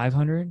did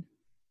 500,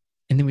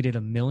 and then we did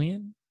 1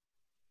 million,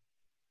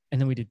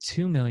 and then we did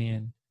 2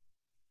 million,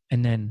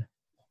 and then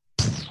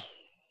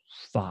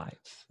 5.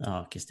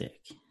 Hockey stick.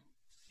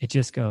 It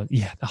just goes,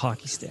 the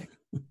hockey stick.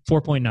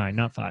 4.9,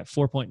 not 5,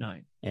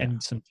 4.9,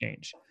 and some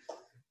change.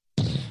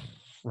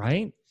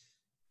 Right?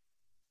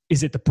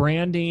 Is it the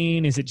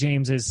branding? Is it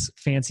James's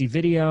fancy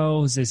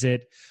videos? Is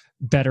it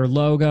better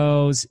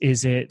logos?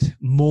 Is it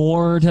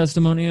more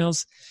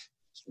testimonials?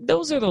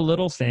 Those are the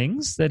little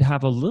things that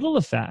have a little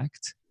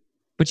effect,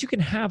 but you can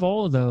have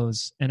all of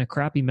those and a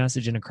crappy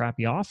message and a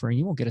crappy offer, and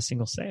you won't get a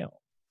single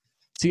sale.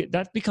 See,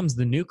 that becomes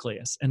the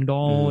nucleus, and it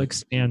all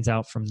expands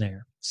out from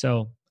there.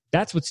 So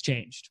that's what's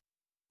changed.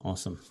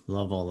 Awesome.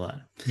 Love all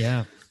that.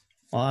 Yeah.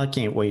 Well, I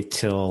can't wait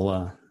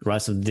till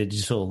Rise of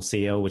Digital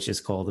CEO, which is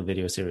called the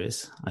video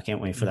series. I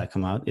can't wait for that to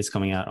come out. It's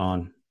coming out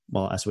on,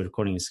 as we're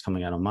recording, it's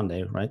coming out on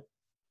Monday, right?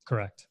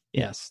 Correct.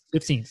 Yes.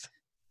 15th.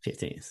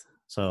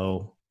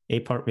 So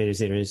 8-part video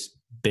series,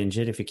 binge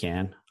it if you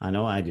can. I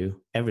know I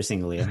do every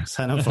single year.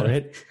 Sign up for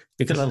it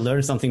because I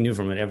learn something new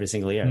from it every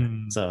single year.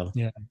 So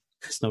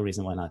there's no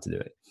reason why not to do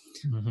it.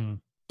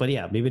 But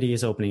yeah, BBD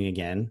is opening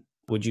again.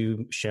 Would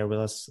you share with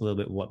us a little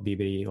bit what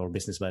BBD or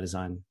Business by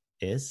Design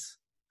is?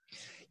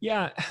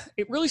 Yeah,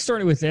 it really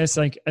started with this.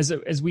 Like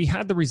as we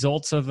had the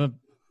results of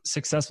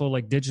successful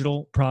like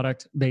digital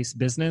product based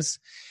business,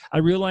 I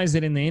realized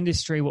that in the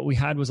industry, what we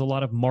had was a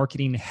lot of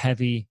marketing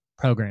heavy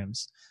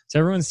programs. So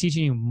everyone's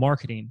teaching you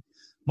marketing.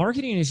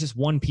 Marketing is just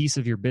one piece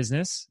of your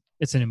business.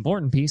 It's an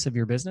important piece of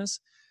your business.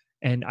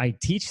 And I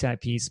teach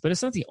that piece, but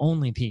it's not the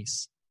only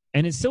piece.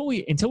 And until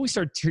we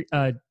start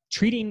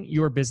treating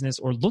your business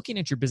or looking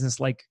at your business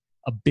like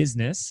a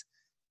business,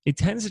 it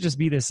tends to just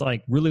be this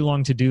like really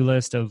long to-do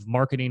list of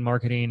marketing,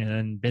 and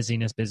then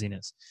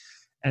busyness.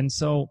 And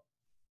so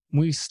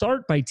we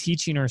start by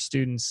teaching our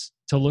students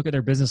to look at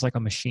their business like a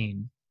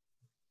machine.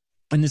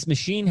 And this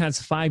machine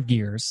has 5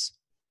 gears.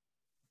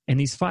 And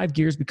these 5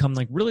 gears become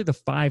like really the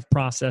 5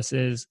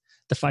 processes,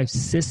 the 5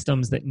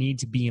 systems that need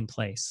to be in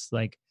place.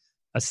 Like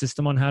a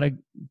system on how to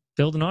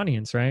build an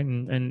audience, right?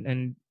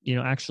 And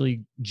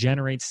actually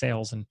generate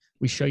sales. And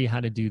we show you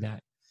how to do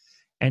that.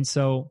 And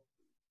so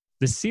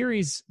the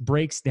series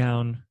breaks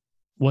down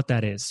what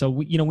that is. So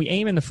we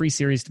aim in the free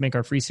series to make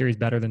our free series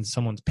better than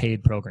someone's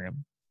paid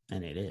program.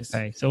 And it is.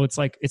 Okay. So it's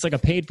like a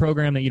paid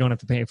program that you don't have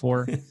to pay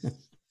for.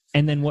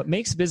 And then what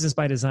makes Business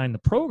by Design, the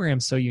program,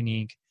 so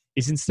unique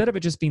is instead of it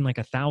just being like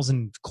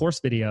 1,000 course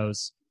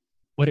videos,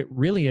 what it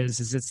really is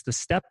it's the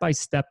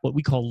step-by-step, what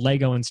we call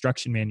Lego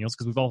instruction manuals,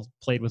 because we've all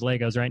played with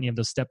Legos, right? And you have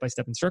those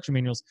step-by-step instruction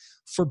manuals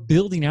for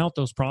building out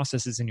those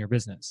processes in your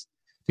business.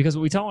 Because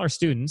what we tell our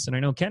students, and I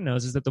know Ken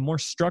knows, is that the more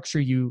structure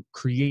you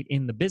create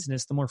in the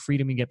business, the more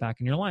freedom you get back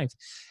in your life.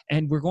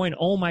 And we're going,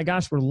 oh my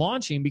gosh, we're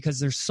launching because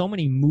there's so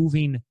many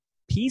moving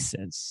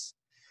pieces.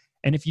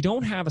 And if you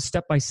don't have a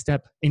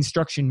step-by-step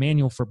instruction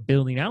manual for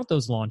building out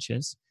those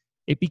launches,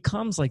 it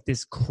becomes like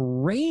this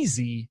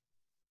crazy,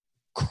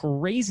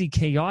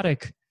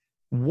 chaotic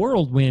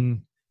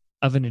whirlwind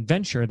of an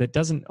adventure that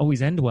doesn't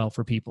always end well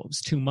for people.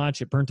 It's too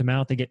much. It burnt them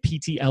out. They get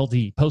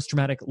PTLD,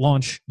 post-traumatic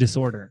launch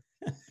disorder.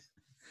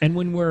 And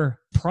when we're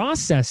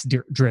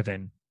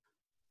process-driven,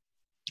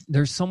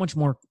 there's so much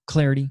more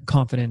clarity,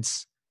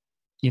 confidence,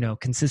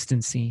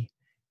 consistency,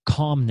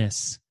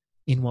 calmness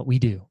in what we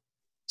do.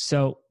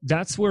 So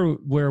that's where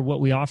what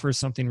we offer is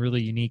something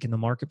really unique in the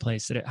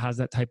marketplace, that it has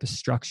that type of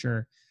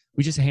structure.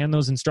 We just hand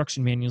those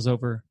instruction manuals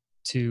over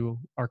to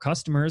our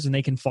customers and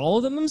they can follow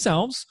them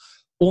themselves,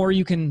 or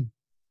you can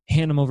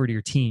hand them over to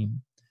your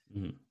team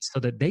so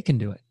that they can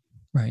do it.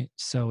 Right.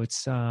 So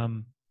it's,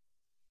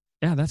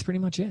 that's pretty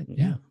much it.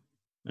 Yeah.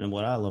 And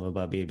what I love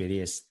about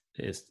BBD is,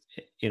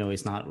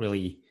 it's not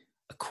really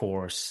a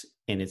course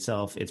in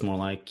itself. It's more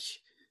like,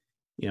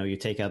 you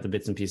take out the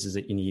bits and pieces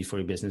that you need for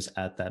your business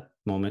at that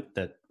moment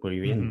where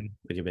you're in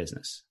with your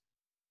business.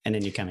 And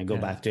then you kind of go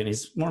back to it.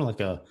 It's more like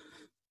a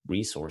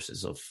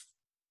resources of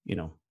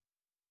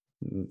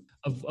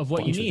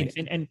what you need.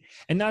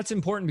 And that's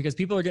important because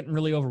people are getting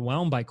really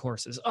overwhelmed by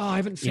courses. Oh, I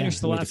haven't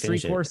finished the last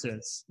 3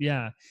 courses.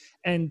 Yeah.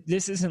 And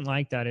this isn't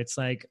like that. It's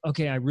like,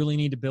 okay, I really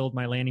need to build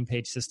my landing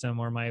page system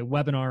or my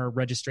webinar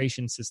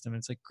registration system.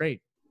 It's like,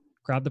 great,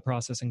 grab the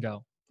process and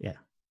go. Yeah.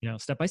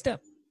 Step by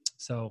step.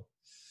 So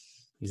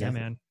exactly.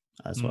 Yeah, man.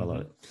 That's why I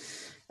love it.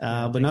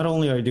 But not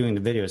only are you doing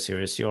the video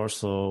series, you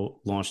also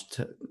launched,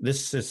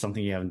 this is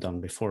something you haven't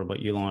done before, but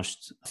you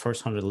launched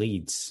First 100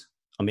 Leads,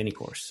 a mini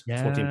course,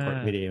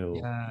 14-part video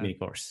mini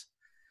course.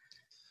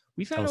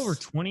 We've had over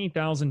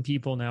 20,000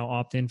 people now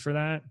opt in for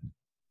that.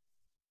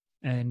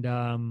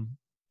 And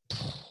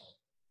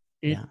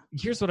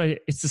here's what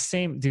it's the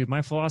same, dude.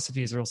 My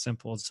philosophy is real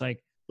simple. It's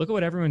like, look at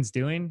what everyone's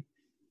doing,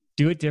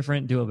 do it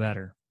different, do it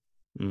better.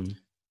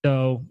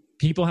 So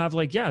people have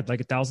like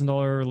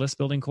 $1,000 list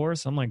building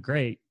course. I'm like,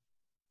 great.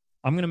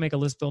 I'm going to make a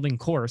list building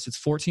course. It's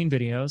 14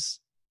 videos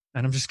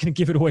and I'm just going to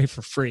give it away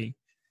for free.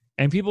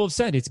 And people have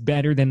said it's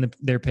better than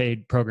their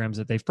paid programs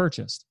that they've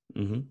purchased.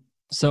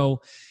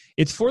 So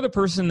it's for the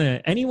person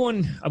that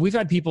we've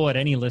had people at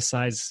any list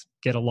size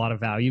get a lot of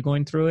value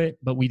going through it,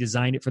 but we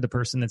designed it for the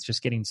person that's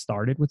just getting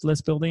started with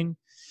list building.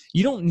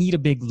 You don't need a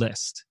big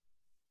list.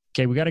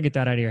 Okay. We got to get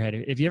that out of your head.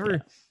 If you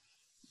ever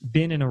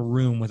been in a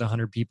room with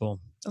 100 people,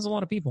 that's a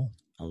lot of people.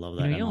 I love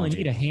that. You only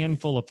need a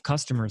handful of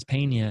customers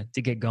paying you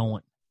to get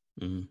going.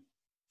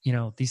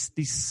 These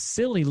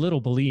silly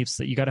little beliefs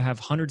that you got to have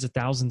hundreds of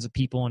thousands of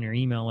people on your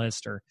email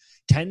list or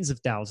tens of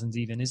thousands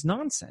even is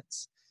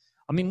nonsense.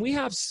 I mean, we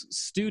have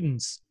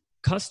students,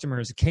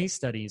 customers, case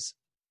studies,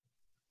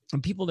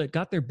 and people that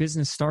got their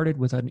business started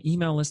with an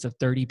email list of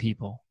 30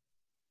 people,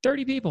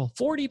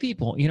 40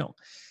 people.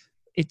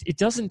 It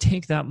doesn't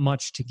take that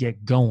much to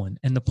get going.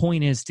 And the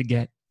point is to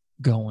get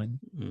going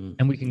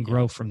and we can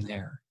grow from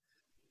there.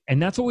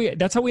 And that's how we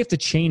have to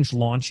change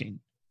launching.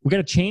 We got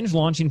to change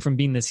launching from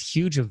being this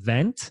huge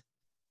event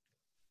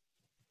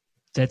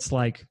that's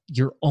like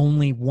your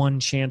only one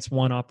chance,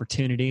 one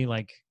opportunity,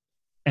 like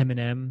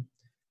Eminem,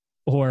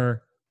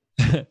 or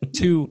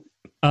to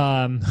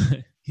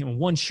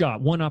one shot,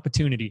 one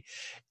opportunity,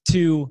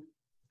 to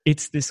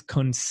it's this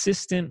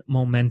consistent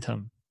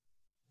momentum.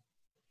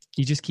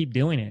 You just keep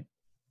doing it.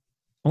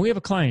 And we have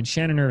a client,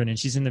 Shannon Irvin, and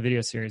she's in the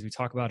video series. We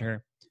talk about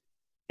her.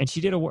 And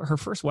she did her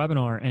first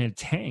webinar and it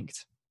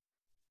tanked.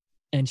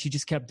 And she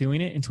just kept doing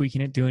it and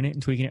tweaking it, doing it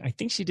and tweaking it. I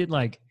think she did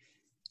like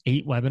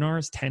 10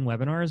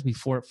 webinars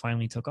before it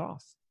finally took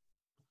off.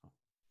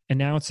 and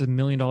now it's $1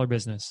 million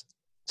business.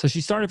 So she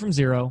started from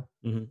zero.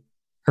 Mm-hmm.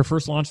 Her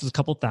first launch was a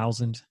couple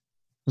thousand.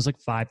 It was like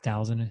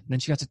 5,000. And then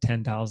she got to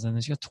 10,000.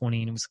 Then she got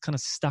 20, and it was kind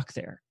of stuck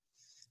there.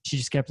 She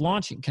just kept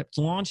launching, kept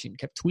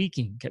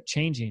tweaking, kept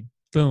changing.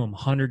 Boom,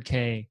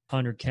 100K,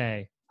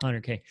 100K,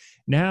 100K.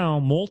 Now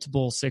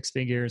multiple 6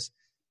 figures,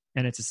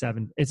 and it's a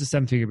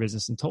 7-figure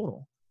business in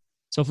total.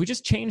 So if we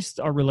just changed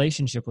our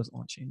relationship with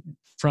launching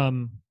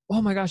from,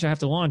 oh my gosh, I have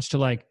to launch, to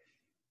like,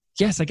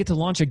 yes, I get to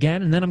launch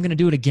again, and then I'm going to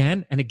do it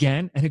again and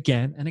again and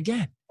again and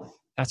again.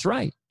 That's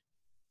right.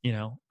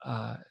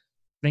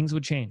 Things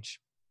would change.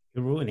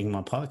 You're ruining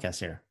my podcast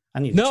here. I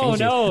need to change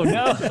No.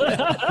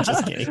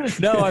 Just kidding.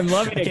 No, I'm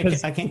loving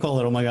it. I can't call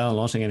it, oh my God, I'm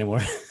launching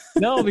anymore.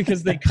 No,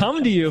 because they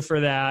come to you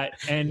for that.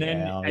 And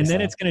then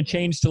it's going to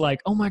change to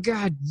like, oh my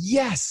God,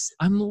 yes,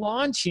 I'm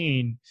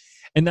launching.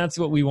 And that's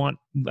what we want.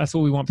 That's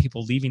what we want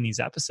people leaving these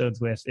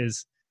episodes with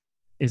is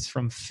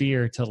from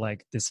fear to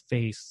like this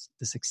faith,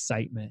 this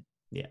excitement.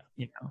 Yeah.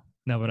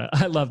 No, but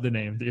I love the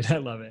name, dude. I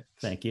love it.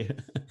 Thank you.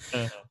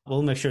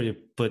 We'll make sure to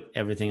put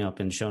everything up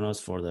in the show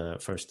notes for the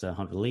first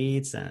 100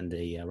 leads and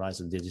the rise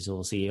of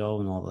digital CEO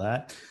and all of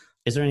that.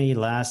 Is there any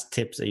last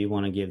tips that you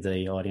want to give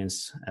the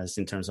audience as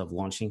in terms of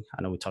launching?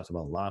 I know we talked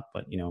about a lot,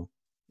 but is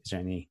there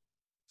anything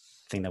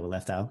that we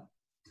left out?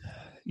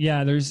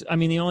 Yeah,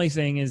 the only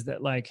thing is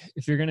that like,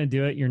 if you're going to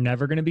do it, you're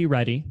never going to be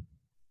ready.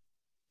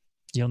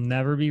 You'll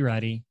never be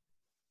ready.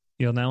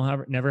 You'll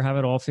never have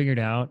it all figured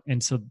out.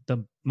 And so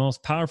the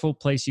most powerful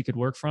place you could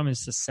work from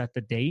is to set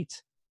the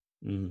date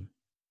and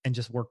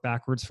just work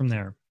backwards from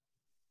there.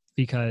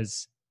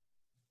 Because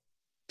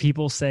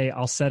people say,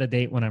 I'll set a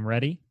date when I'm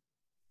ready.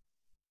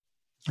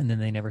 And then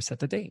they never set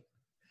the date.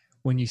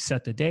 When you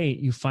set the date,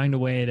 you find a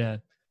way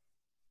to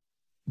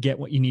get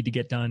what you need to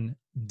get done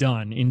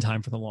in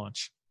time for the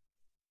launch.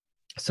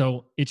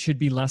 So it should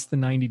be less than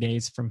 90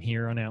 days from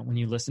here on out. When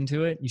you listen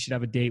to it, you should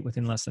have a date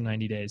within less than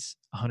 90 days,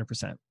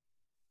 100%.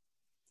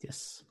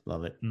 Yes.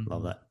 Love it. Mm-hmm.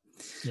 Love that.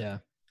 Yeah.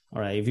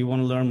 All right. If you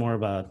want to learn more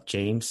about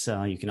James,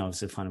 you can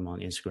obviously find him on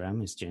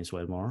Instagram. It's James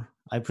Wedmore.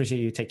 I appreciate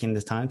you taking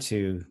the time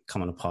to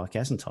come on a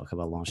podcast and talk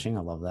about launching.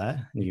 I love that.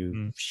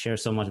 You share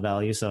so much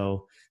value.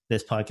 So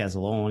this podcast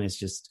alone is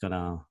just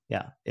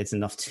it's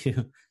enough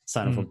to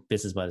sign up for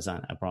Business by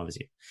Design. I promise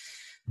you.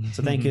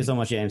 So thank you so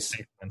much, James.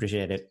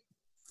 Appreciate it.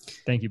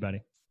 Thank you,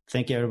 buddy.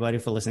 Thank you, everybody,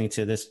 for listening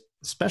to this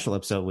special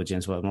episode with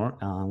James Wedmore.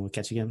 We'll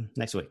catch you again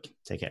next week.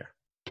 Take care.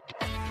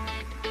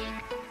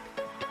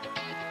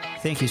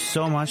 Thank you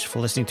so much for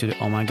listening to the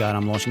Oh My God,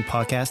 I'm Launching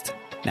podcast.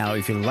 Now,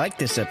 if you like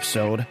this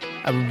episode,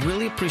 I would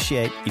really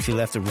appreciate if you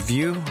left a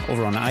review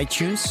over on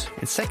iTunes.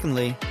 And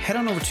secondly, head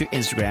on over to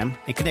Instagram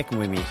and connect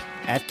with me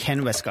at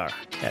Ken Westgaard.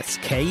 That's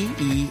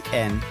KenWestgaard.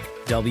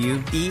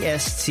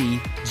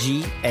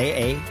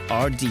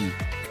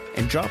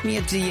 And drop me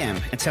a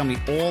DM and tell me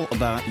all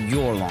about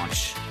your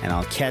launch. And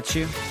I'll catch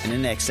you in the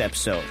next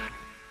episode.